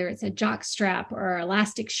something, whether it's a jock strap or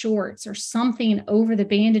elastic shorts or something over the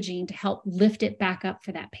bandaging to help lift it back up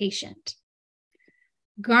for that patient.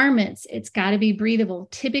 Garments, it's got to be breathable.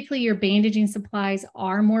 Typically, your bandaging supplies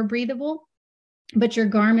are more breathable, but your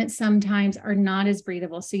garments sometimes are not as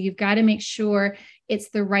breathable. So you've got to make sure it's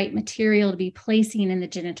the right material to be placing in the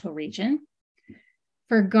genital region.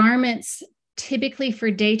 For garments, typically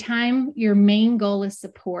for daytime, your main goal is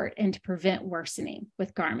support and to prevent worsening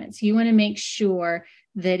with garments. You want to make sure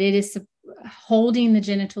that it is holding the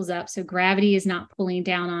genitals up so gravity is not pulling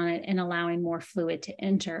down on it and allowing more fluid to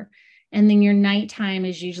enter. And then your nighttime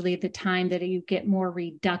is usually the time that you get more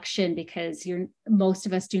reduction because most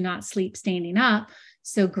of us do not sleep standing up.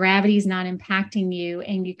 So gravity is not impacting you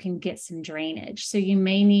and you can get some drainage. So you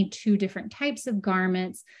may need two different types of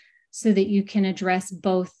garments so that you can address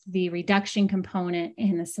both the reduction component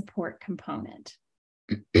and the support component.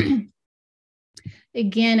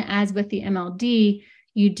 Again, as with the MLD,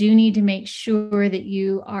 you do need to make sure that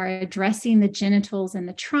you are addressing the genitals and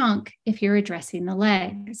the trunk if you're addressing the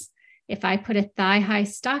legs. If I put a thigh-high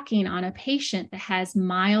stocking on a patient that has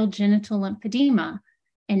mild genital lymphedema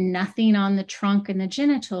and nothing on the trunk and the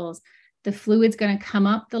genitals, the fluid's going to come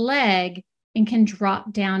up the leg and can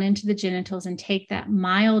drop down into the genitals and take that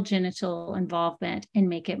mild genital involvement and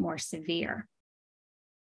make it more severe.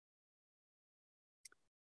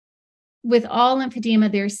 With all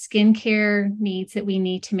lymphedema, there's skincare needs that we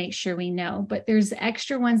need to make sure we know, but there's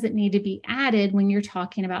extra ones that need to be added when you're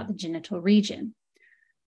talking about the genital region.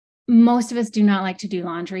 Most of us do not like to do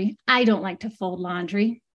laundry. I don't like to fold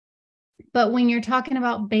laundry. But when you're talking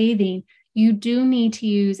about bathing, you do need to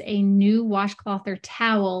use a new washcloth or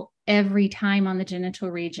towel every time on the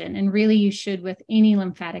genital region. And really, you should with any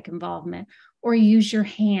lymphatic involvement, or use your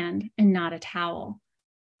hand and not a towel.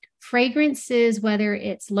 Fragrances, whether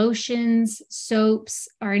it's lotions, soaps,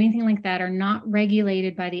 or anything like that, are not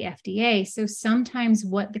regulated by the FDA. So sometimes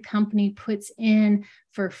what the company puts in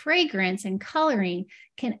for fragrance and coloring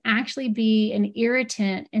can actually be an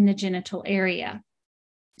irritant in the genital area.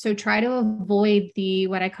 So try to avoid the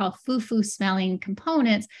what I call foo-foo smelling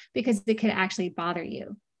components, because it could actually bother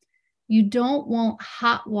you. You don't want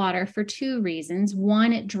hot water for two reasons.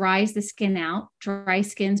 One, it dries the skin out. Dry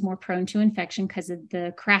skin's more prone to infection because of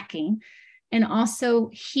the cracking. And also,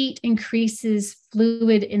 heat increases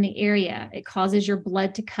fluid in the area. It causes your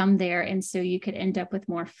blood to come there, and so you could end up with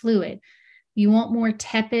more fluid. You want more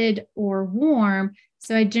tepid or warm.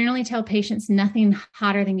 So I generally tell patients nothing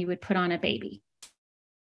hotter than you would put on a baby.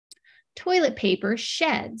 Toilet paper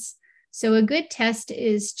sheds. So a good test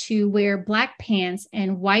is to wear black pants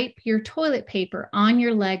and wipe your toilet paper on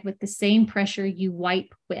your leg with the same pressure you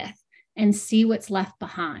wipe with, and see what's left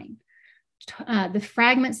behind. The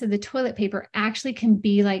fragments of the toilet paper actually can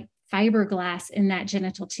be like fiberglass in that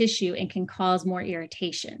genital tissue and can cause more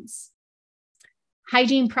irritations.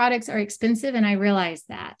 Hygiene products are expensive, and I realize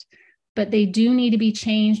that, but they do need to be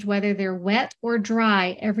changed whether they're wet or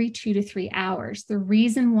dry every 2 to 3 hours. The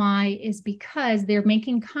reason why is because they're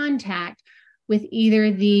making contact with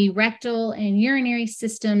either the rectal and urinary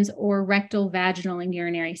systems or rectal, vaginal, and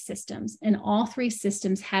urinary systems. And all three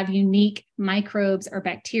systems have unique microbes or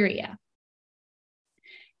bacteria.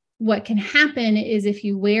 What can happen is if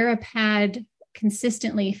you wear a pad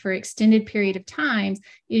consistently for extended period of times,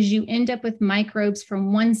 is you end up with microbes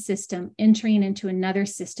from one system entering into another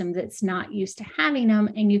system that's not used to having them,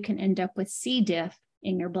 and you can end up with C. diff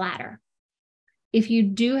in your bladder. If you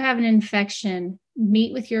do have an infection,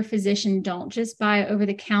 meet with your physician. Don't just buy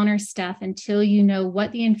over-the-counter stuff until you know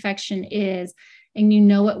what the infection is and you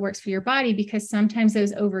know what works for your body, because sometimes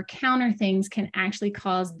those over-counter things can actually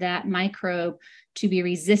cause that microbe to be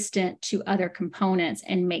resistant to other components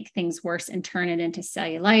and make things worse and turn it into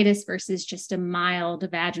cellulitis versus just a mild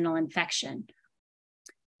vaginal infection.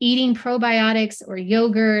 Eating probiotics or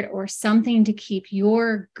yogurt or something to keep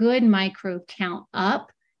your good microbe count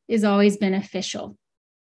up is always beneficial.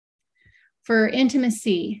 For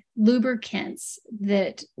intimacy, lubricants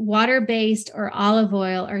that water-based or olive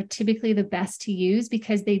oil are typically the best to use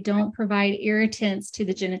because they don't provide irritants to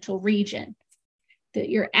the genital region.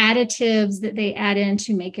 Your additives that they add in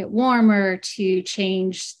to make it warmer, to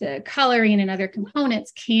change the coloring and other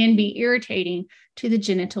components can be irritating to the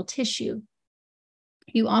genital tissue.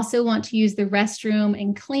 You also want to use the restroom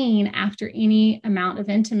and clean after any amount of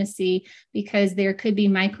intimacy, because there could be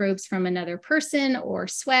microbes from another person or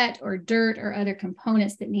sweat or dirt or other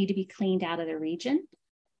components that need to be cleaned out of the region.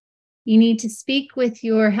 You need to speak with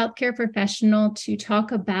your healthcare professional to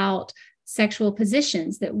talk about sexual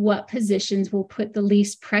positions, that what positions will put the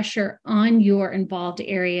least pressure on your involved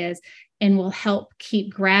areas and will help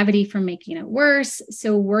keep gravity from making it worse.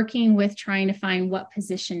 So working with trying to find what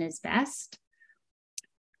position is best.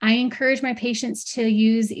 I encourage my patients to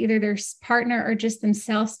use either their partner or just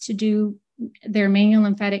themselves to do their manual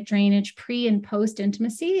lymphatic drainage pre and post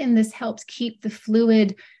intimacy. And this helps keep the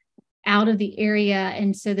fluid out of the area,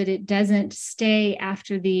 and so that it doesn't stay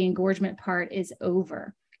after the engorgement part is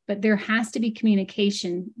over. But there has to be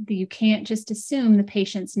communication. You can't just assume the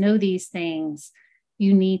patients know these things.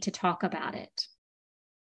 You need to talk about it.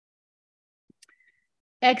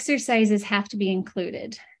 Exercises have to be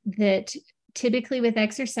included. That typically with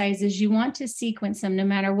exercises, you want to sequence them no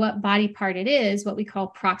matter what body part it is, what we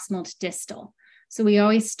call proximal to distal. So we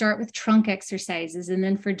always start with trunk exercises. And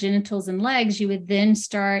then for genitals and legs, you would then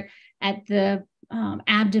start at the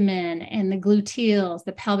abdomen and the gluteals,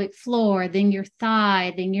 the pelvic floor, then your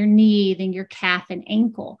thigh, then your knee, then your calf and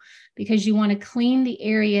ankle, because you want to clean the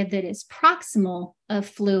area that is proximal of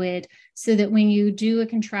fluid so that when you do a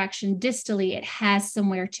contraction distally, it has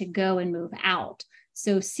somewhere to go and move out.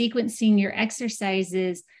 So sequencing your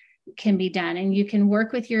exercises can be done, and you can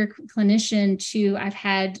work with your clinician to, I've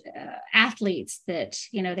had athletes that,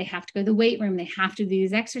 they have to go to the weight room, they have to do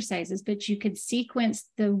these exercises, but you could sequence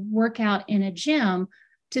the workout in a gym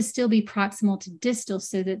to still be proximal to distal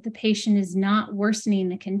so that the patient is not worsening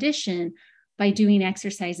the condition by doing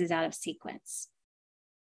exercises out of sequence.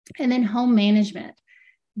 And then home management.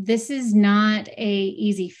 This is not an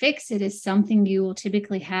easy fix. It is something you will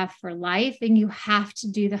typically have for life, and you have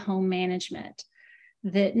to do the home management.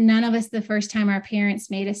 That none of us, the first time our parents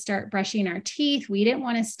made us start brushing our teeth, we didn't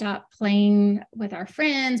want to stop playing with our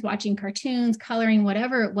friends, watching cartoons, coloring,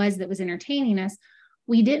 whatever it was that was entertaining us.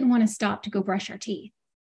 We didn't want to stop to go brush our teeth.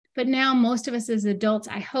 But now most of us as adults,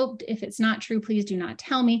 I hope if it's not true, please do not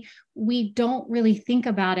tell me, we don't really think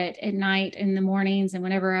about it at night, in the mornings, and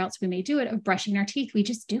whenever else we may do it, of brushing our teeth. We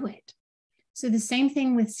just do it. So the same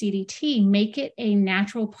thing with CDT, make it a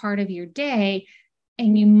natural part of your day.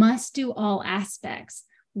 And you must do all aspects.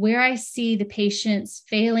 Where I see the patients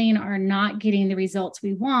failing or not getting the results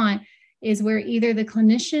we want is where either the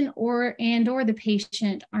clinician or the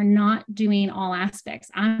patient are not doing all aspects.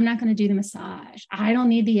 I'm not going to do the massage. I don't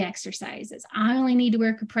need the exercises. I only need to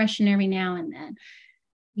wear compression every now and then.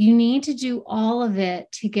 You need to do all of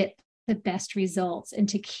it to get the best results and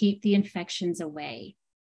to keep the infections away.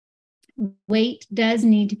 Weight does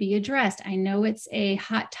need to be addressed. I know it's a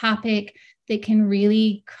hot topic that can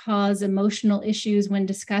really cause emotional issues when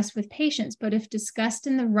discussed with patients, but if discussed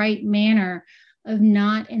in the right manner, of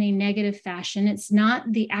not in a negative fashion, it's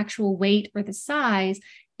not the actual weight or the size,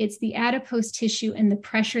 it's the adipose tissue and the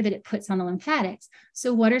pressure that it puts on the lymphatics.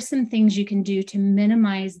 So what are some things you can do to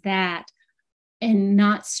minimize that and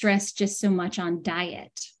not stress just so much on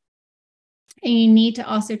diet? And you need to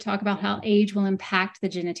also talk about how age will impact the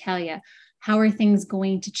genitalia. How are things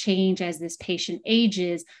going to change as this patient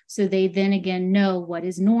ages, so they then again know what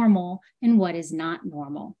is normal and what is not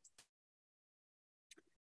normal?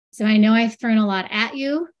 So I know I've thrown a lot at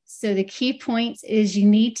you. So the key points is you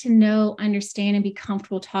need to know, understand, and be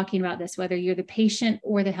comfortable talking about this, whether you're the patient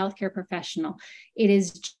or the healthcare professional. It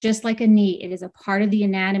is just like a knee. It is a part of the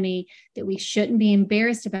anatomy that we shouldn't be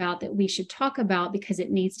embarrassed about, that we should talk about because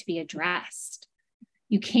it needs to be addressed.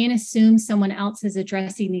 You can't assume someone else is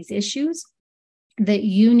addressing these issues, that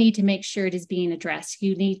you need to make sure it is being addressed.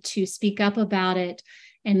 You need to speak up about it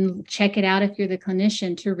and check it out if you're the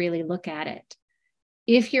clinician to really look at it.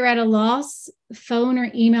 If you're at a loss, phone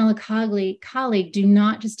or email a colleague. Do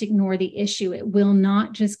not just ignore the issue. It will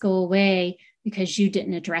not just go away because you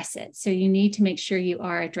didn't address it. So you need to make sure you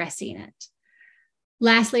are addressing it.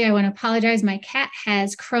 Lastly, I want to apologize. My cat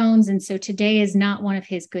has Crohn's, and so today is not one of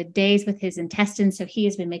his good days with his intestines, so he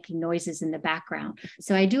has been making noises in the background.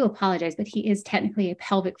 So I do apologize, but he is technically a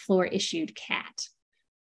pelvic floor issued cat.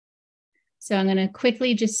 So I'm going to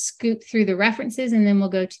quickly just scoop through the references, and then we'll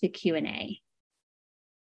go to the Q&A.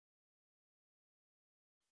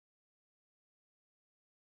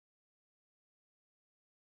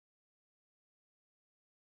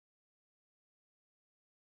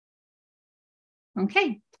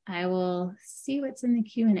 Okay, I will see what's in the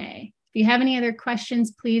Q&A. If you have any other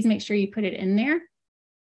questions, please make sure you put it in there.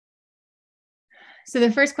 So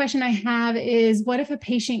the first question I have is, what if a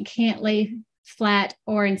patient can't lay flat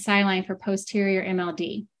or in sideline for posterior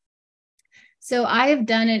MLD? So I have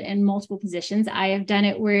done it in multiple positions. I have done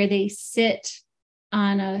it where they sit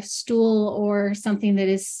on a stool or something that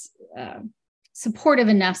is supportive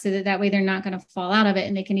enough so that way they're not going to fall out of it,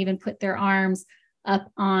 and they can even put their arms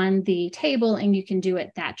up on the table, and you can do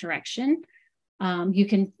it that direction. You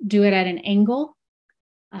can do it at an angle.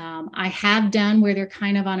 I have done where they're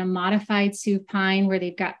kind of on a modified supine where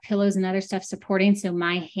they've got pillows and other stuff supporting, so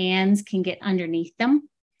my hands can get underneath them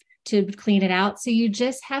to clean it out. So you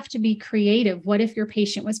just have to be creative. What if your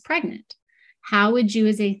patient was pregnant? How would you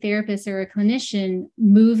as a therapist or a clinician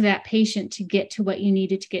move that patient to get to what you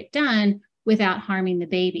needed to get done without harming the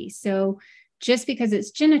baby? So just because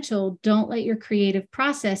it's genital, don't let your creative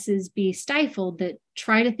processes be stifled, that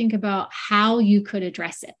try to think about how you could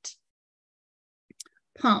address it.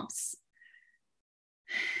 Pumps.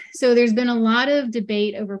 So there's been a lot of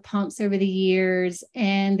debate over pumps over the years,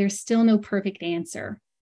 and there's still no perfect answer.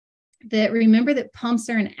 Remember that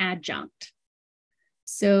pumps are an adjunct.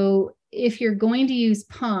 So if you're going to use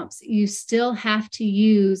pumps, you still have to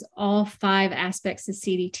use all 5 aspects of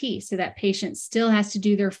CDT. So that patient still has to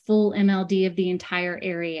do their full MLD of the entire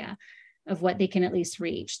area. of what they can at least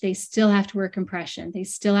reach. They still have to wear compression. They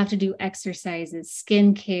still have to do exercises,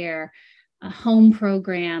 skin care, a home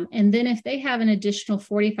program. And then if they have an additional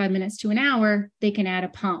 45 minutes to an hour, they can add a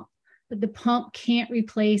pump. But the pump can't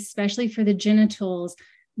replace, especially for the genitals,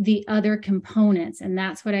 the other components. And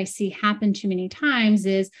that's what I see happen too many times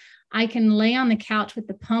is I can lay on the couch with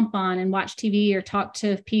the pump on and watch TV or talk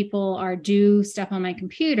to people or do stuff on my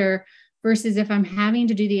computer, versus if I'm having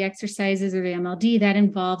to do the exercises or the MLD, that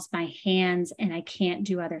involves my hands and I can't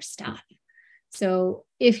do other stuff. So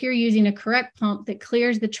if you're using a correct pump that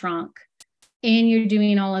clears the trunk and you're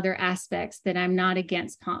doing all other aspects, then I'm not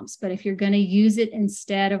against pumps. But if you're going to use it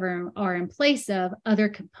instead of or in place of other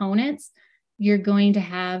components, you're going to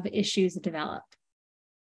have issues develop.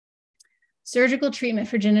 Surgical treatment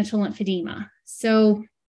for genital lymphedema. So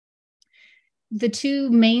the two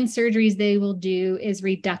main surgeries they will do is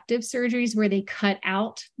reductive surgeries where they cut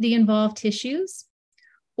out the involved tissues,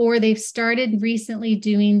 or they've started recently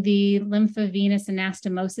doing the lymphovenous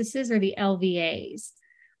anastomosis or the LVAs.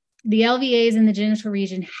 The LVAs in the genital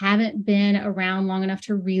region haven't been around long enough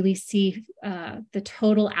to really see the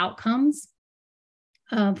total outcomes.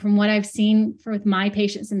 From what I've seen with my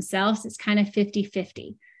patients themselves, it's kind of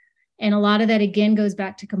 50-50. And a lot of that, again, goes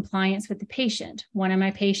back to compliance with the patient. One of my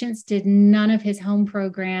patients did none of his home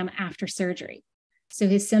program after surgery. So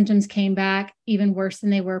his symptoms came back even worse than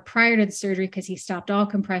they were prior to the surgery because he stopped all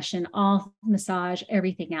compression, all massage,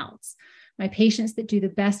 everything else. My patients that do the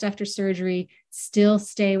best after surgery still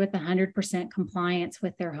stay with 100% compliance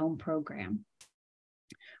with their home program.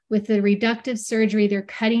 With the reductive surgery, they're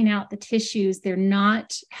cutting out the tissues. They're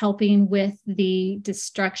not helping with the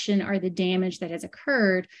destruction or the damage that has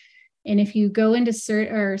occurred. And if you go into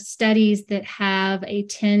studies that have a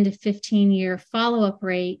 10 to 15 year follow-up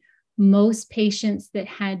rate, most patients that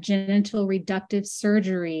had genital reductive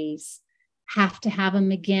surgeries have to have them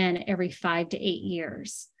again every 5 to 8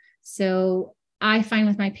 years. So I find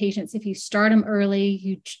with my patients, if you start them early,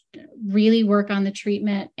 you really work on the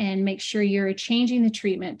treatment and make sure you're changing the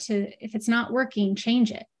treatment to, if it's not working,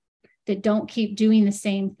 change it. That don't keep doing the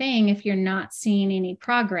same thing if you're not seeing any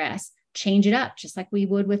progress. Change it up, just like we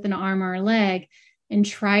would with an arm or a leg, and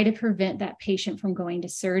try to prevent that patient from going to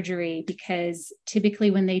surgery, because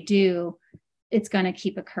typically when they do, it's going to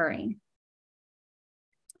keep occurring.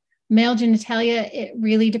 Male genitalia, it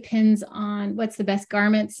really depends on what's the best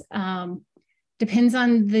garments. Depends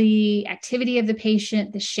on the activity of the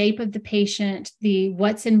patient, the shape of the patient,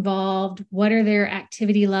 what's involved, what are their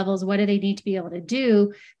activity levels, what do they need to be able to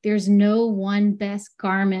do. There's no one best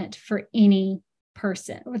garment for any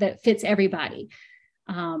person or that fits everybody.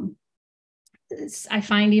 I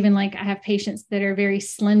find even like I have patients that are very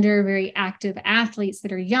slender, very active athletes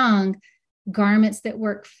that are young, garments that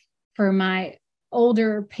work for my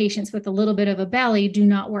older patients with a little bit of a belly do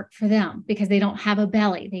not work for them because they don't have a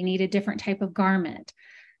belly. They need a different type of garment.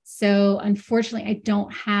 So unfortunately, I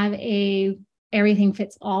don't have everything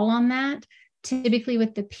fits all on that. Typically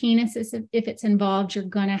with the penis, if it's involved, you're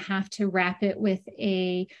going to have to wrap it with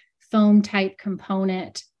a foam type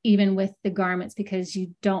component, even with the garments, because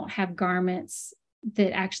you don't have garments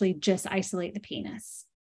that actually just isolate the penis.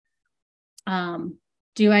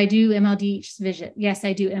 Do I do MLD each visit? Yes,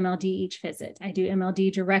 I do MLD each visit. I do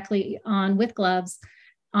MLD directly on with gloves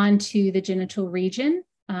onto the genital region.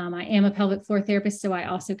 I am a pelvic floor therapist, so I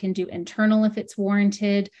also can do internal if it's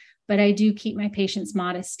warranted, but I do keep my patients'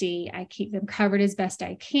 modesty. I keep them covered as best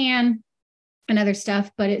I can and other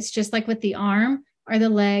stuff, but it's just like with the arm or the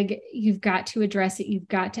leg, you've got to address it. You've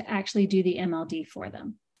got to actually do the MLD for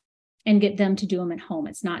them and get them to do them at home.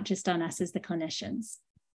 It's not just on us as the clinicians.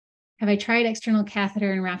 Have I tried external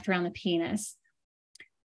catheter and wrapped around the penis?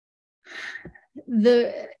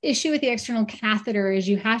 The issue with the external catheter is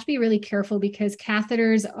you have to be really careful because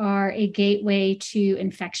catheters are a gateway to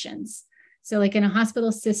infections. So like in a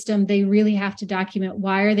hospital system, they really have to document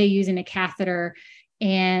why are they using a catheter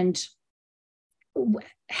and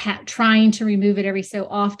trying to remove it every so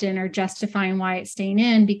often or justifying why it's staying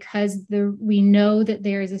in, because we know that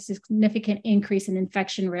there is a significant increase in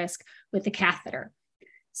infection risk with the catheter.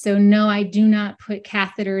 So no, I do not put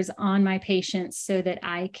catheters on my patients so that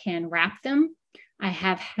I can wrap them. I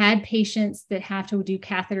have had patients that have to do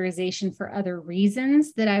catheterization for other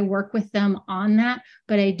reasons that I work with them on that,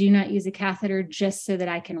 but I do not use a catheter just so that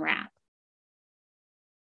I can wrap.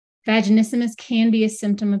 Vaginismus can be a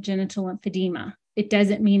symptom of genital lymphedema. It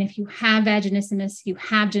doesn't mean if you have vaginismus, you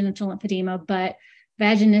have genital lymphedema, but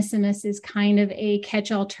vaginismus is kind of a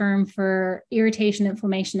catch-all term for irritation,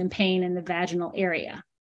 inflammation, and pain in the vaginal area.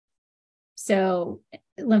 So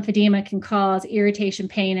lymphedema can cause irritation,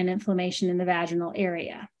 pain, and inflammation in the vaginal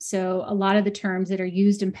area. So a lot of the terms that are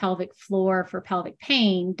used in pelvic floor for pelvic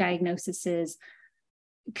pain diagnoses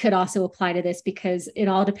could also apply to this, because it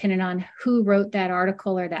all depended on who wrote that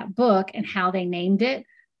article or that book and how they named it.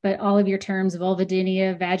 But all of your terms,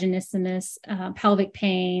 vulvodynia, vaginismus, pelvic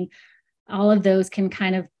pain, all of those can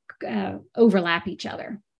kind of overlap each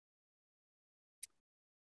other.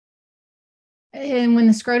 And when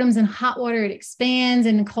the scrotum's in hot water, it expands,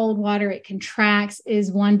 and in cold water, it contracts. Is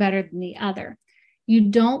one better than the other? You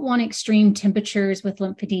don't want extreme temperatures with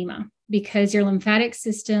lymphedema, because your lymphatic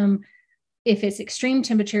system, if it's extreme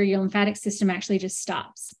temperature, your lymphatic system actually just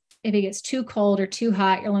stops. If it gets too cold or too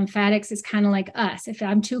hot, your lymphatics is kind of like us. If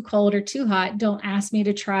I'm too cold or too hot, don't ask me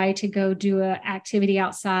to try to go do an activity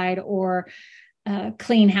outside or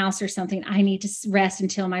clean house or something. I need to rest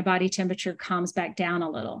until my body temperature calms back down a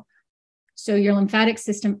little. So your lymphatic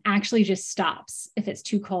system actually just stops if it's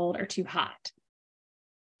too cold or too hot.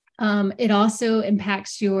 It also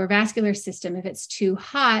impacts your vascular system. If it's too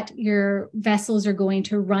hot, your vessels are going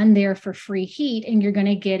to run there for free heat, and you're going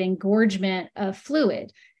to get engorgement of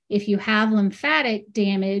fluid. If you have lymphatic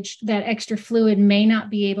damage, that extra fluid may not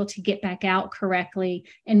be able to get back out correctly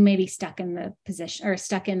and maybe stuck in the position or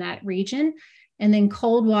stuck in that region. And then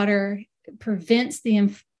cold water prevents the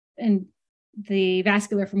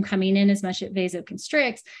vascular from coming in as much, it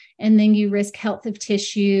vasoconstricts, and then you risk health of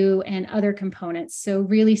tissue and other components. So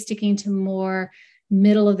really sticking to more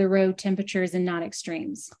middle of the road temperatures and not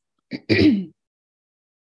extremes.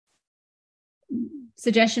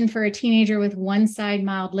 Suggestion for a teenager with one side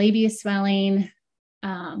mild labia swelling.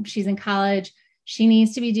 She's in college. She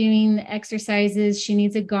needs to be doing exercises. She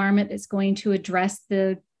needs a garment that's going to address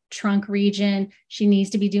the trunk region. She needs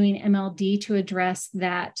to be doing MLD to address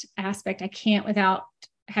that aspect. I can't, without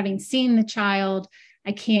having seen the child,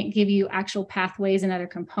 I can't give you actual pathways and other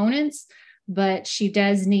components, but she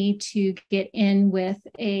does need to get in with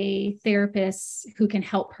a therapist who can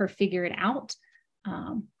help her figure it out,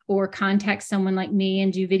 or contact someone like me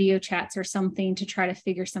and do video chats or something to try to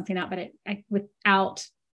figure something out. But without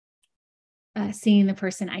seeing the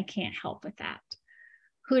person, I can't help with that.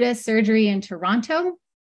 Who does surgery in Toronto?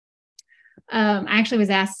 I actually was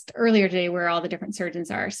asked earlier today where all the different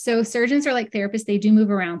surgeons are. So surgeons are like therapists. They do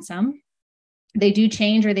move around some. They do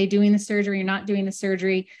change. Are they doing the surgery or not doing the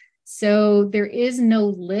surgery? So there is no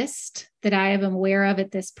list that I am aware of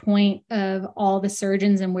at this point of all the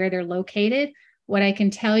surgeons and where they're located. What I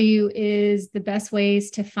can tell you is the best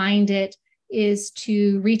ways to find it is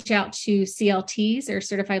to reach out to CLTs or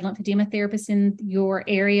Certified Lymphedema Therapists in your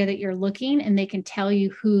area that you're looking, and they can tell you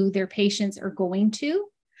who their patients are going to.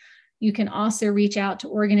 You can also reach out to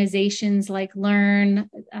organizations like LE&RN,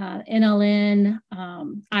 NLN,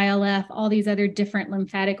 ILF, all these other different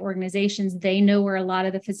lymphatic organizations. They know where a lot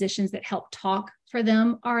of the physicians that help talk for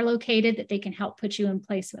them are located, that they can help put you in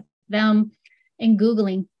place with them. And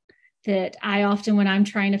Googling, that I often, when I'm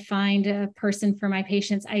trying to find a person for my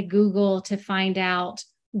patients, I Google to find out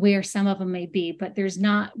where some of them may be, but there's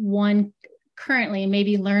not one currently, and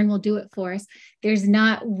maybe LE&RN will do it for us. There's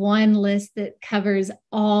not one list that covers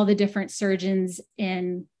all the different surgeons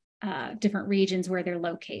in different regions where they're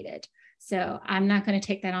located. So I'm not going to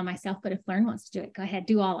take that on myself, but if LE&RN wants to do it, go ahead,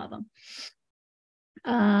 do all of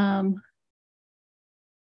them.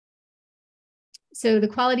 So the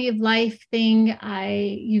quality of life thing,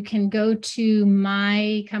 you can go to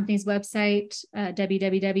my company's website,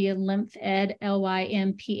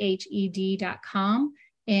 www.lymphed.com,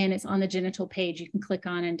 and it's on the genital page. You can click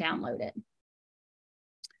on and download it.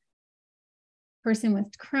 Person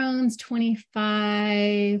with Crohn's,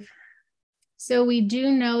 25. So we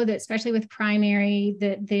do know that, especially with primary,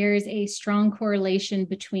 that there's a strong correlation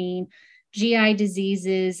between GI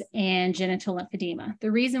diseases and genital lymphedema.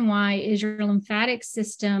 The reason why is your lymphatic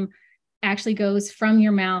system actually goes from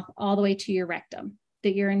your mouth all the way to your rectum,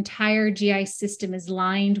 that your entire GI system is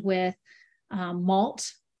lined with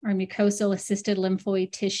MALT, or mucosal assisted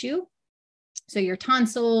lymphoid tissue. So your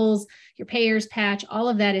tonsils, your Peyer's patch, all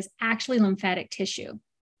of that is actually lymphatic tissue.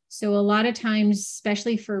 So a lot of times,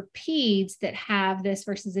 especially for peds that have this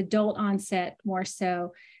versus adult onset more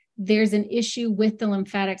so, there's an issue with the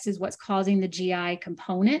lymphatics is what's causing the GI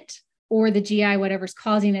component, or the GI, whatever's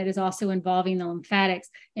causing it, is also involving the lymphatics.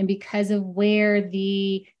 And because of where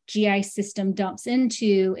the GI system dumps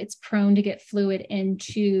into, it's prone to get fluid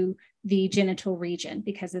into the genital region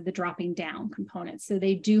because of the dropping down component. So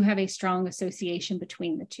they do have a strong association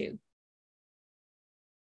between the two.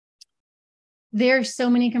 There are so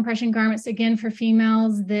many compression garments, again, for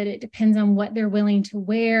females, that it depends on what they're willing to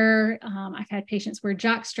wear. I've had patients wear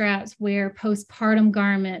jock straps, wear postpartum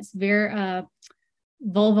garments, wear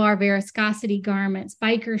vulvar varicosity garments,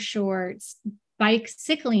 biker shorts,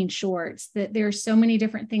 bicycling shorts, that there are so many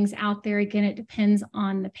different things out there. Again, it depends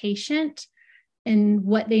on the patient and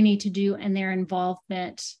what they need to do and their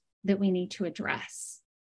involvement that we need to address.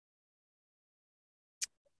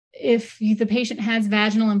 If the patient has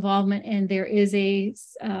vaginal involvement and there is a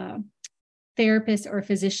therapist or a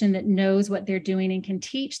physician that knows what they're doing and can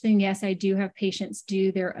teach, then yes, I do have patients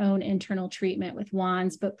do their own internal treatment with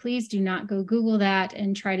wands, but please do not go Google that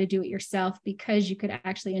and try to do it yourself, because you could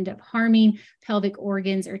actually end up harming pelvic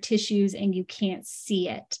organs or tissues and you can't see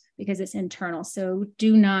it because it's internal. So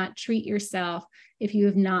do not treat yourself if you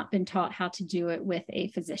have not been taught how to do it with a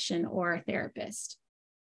physician or a therapist.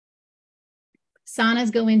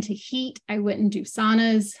 Saunas go into heat. I wouldn't do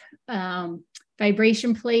saunas.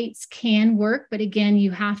 Vibration plates can work, but again, you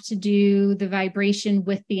have to do the vibration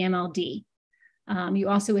with the MLD. You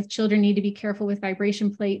also, with children, need to be careful with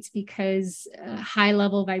vibration plates, because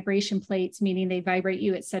high-level vibration plates, meaning they vibrate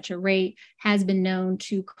you at such a rate, has been known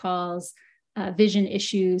to cause vision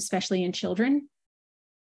issues, especially in children.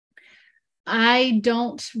 I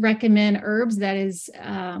don't recommend herbs. That is,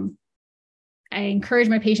 I encourage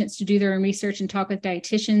my patients to do their own research and talk with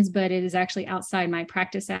dietitians, but it is actually outside my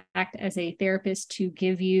practice act as a therapist to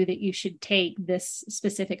give you that you should take this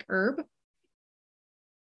specific herb.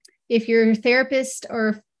 If your therapist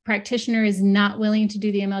or practitioner is not willing to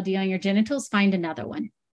do the MLD on your genitals, find another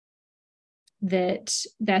one. That's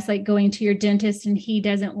like going to your dentist and he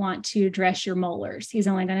doesn't want to address your molars. He's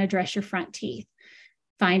only going to address your front teeth.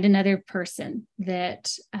 Find another person that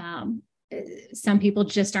some people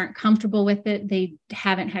just aren't comfortable with it. They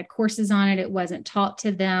haven't had courses on it. It wasn't taught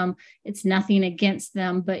to them. It's nothing against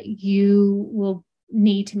them, but you will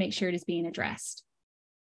need to make sure it is being addressed.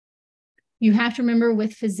 You have to remember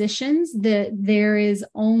with physicians that there is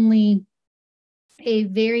only a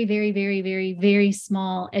very, very, very, very, very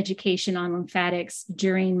small education on lymphatics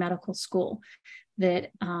during medical school.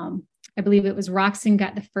 That I believe it was Roxon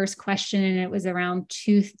got the first question, and it was around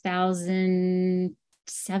 2007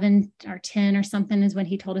 or 10 or something is when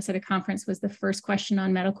he told us at a conference was the first question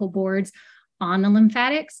on medical boards on the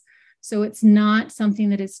lymphatics. So it's not something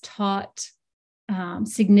that is taught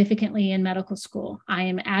significantly in medical school. I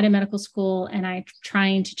am at a medical school and I'm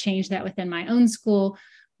trying to change that within my own school,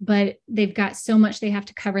 but they've got so much they have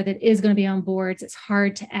to cover that is going to be on boards. It's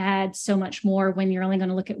hard to add so much more when you're only going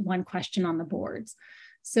to look at one question on the boards.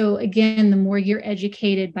 So again, the more you're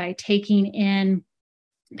educated by taking in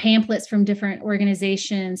pamphlets from different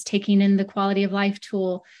organizations, taking in the quality of life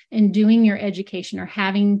tool and doing your education, or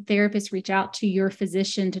having therapists reach out to your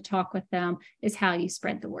physician to talk with them, is how you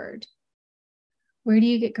spread the word. Where do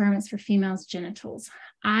you get garments for females' genitals?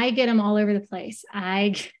 I get them all over the place.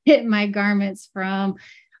 I get my garments from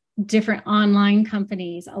different online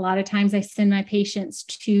companies. A lot of times I send my patients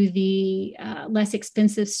to the less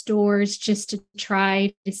expensive stores just to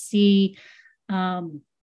try to see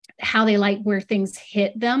how they like where things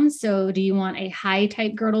hit them. So do you want a high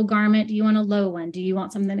type girdle garment? Do you want a low one? Do you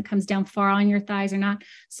want something that comes down far on your thighs or not?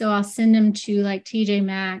 So I'll send them to like TJ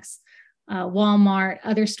Maxx, Walmart,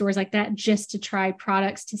 other stores like that, just to try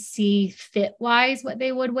products to see fit wise what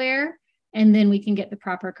they would wear. And then we can get the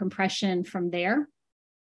proper compression from there.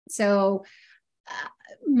 So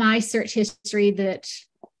my search history that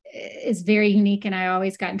is very unique, and I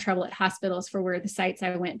always got in trouble at hospitals for where the sites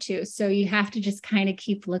I went to. So you have to just kind of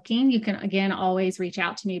keep looking. You can, again, always reach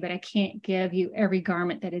out to me, but I can't give you every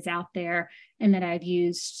garment that is out there and that I've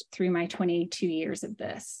used through my 22 years of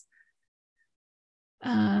this.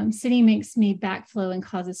 Sitting makes me backflow and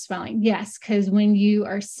causes swelling. Yes, because when you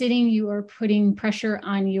are sitting, you are putting pressure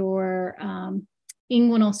on your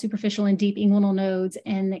inguinal, superficial, and deep inguinal nodes,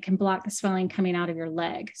 and it can block the swelling coming out of your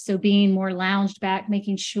leg. So being more lounged back,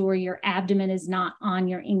 making sure your abdomen is not on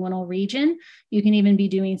your inguinal region. You can even be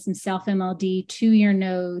doing some self-MLD to your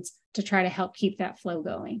nodes to try to help keep that flow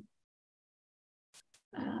going.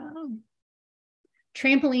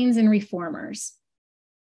 Trampolines and reformers.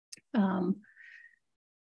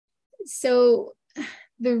 So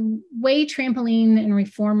the way trampoline and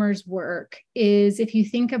reformers work is, if you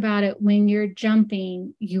think about it, when you're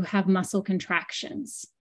jumping, you have muscle contractions.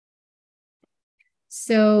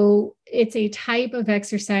 So it's a type of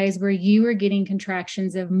exercise where you are getting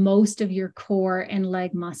contractions of most of your core and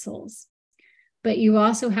leg muscles. But you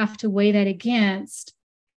also have to weigh that against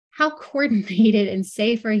how coordinated and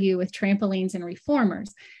safe are you with trampolines and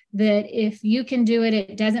reformers. That if you can do it,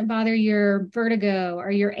 it doesn't bother your vertigo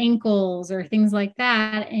or your ankles or things like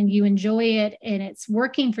that, and you enjoy it and it's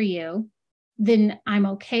working for you, then I'm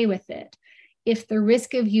okay with it. If the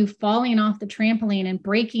risk of you falling off the trampoline and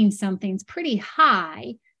breaking something's pretty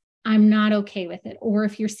high, I'm not okay with it. Or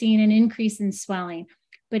if you're seeing an increase in swelling.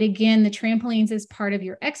 But again, the trampolines is part of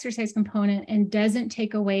your exercise component and doesn't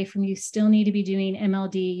take away from you still need to be doing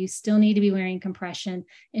MLD. You still need to be wearing compression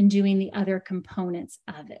and doing the other components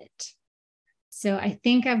of it. So I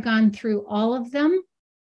think I've gone through all of them.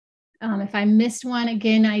 If I missed one,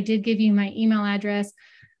 again, I did give you my email address.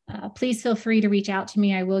 Please feel free to reach out to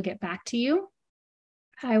me. I will get back to you.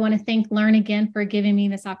 I want to thank LE&RN again for giving me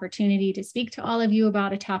this opportunity to speak to all of you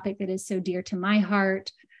about a topic that is so dear to my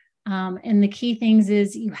heart. And the key things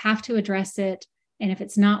is you have to address it. And if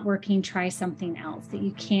it's not working, try something else, that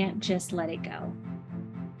you can't just let it go.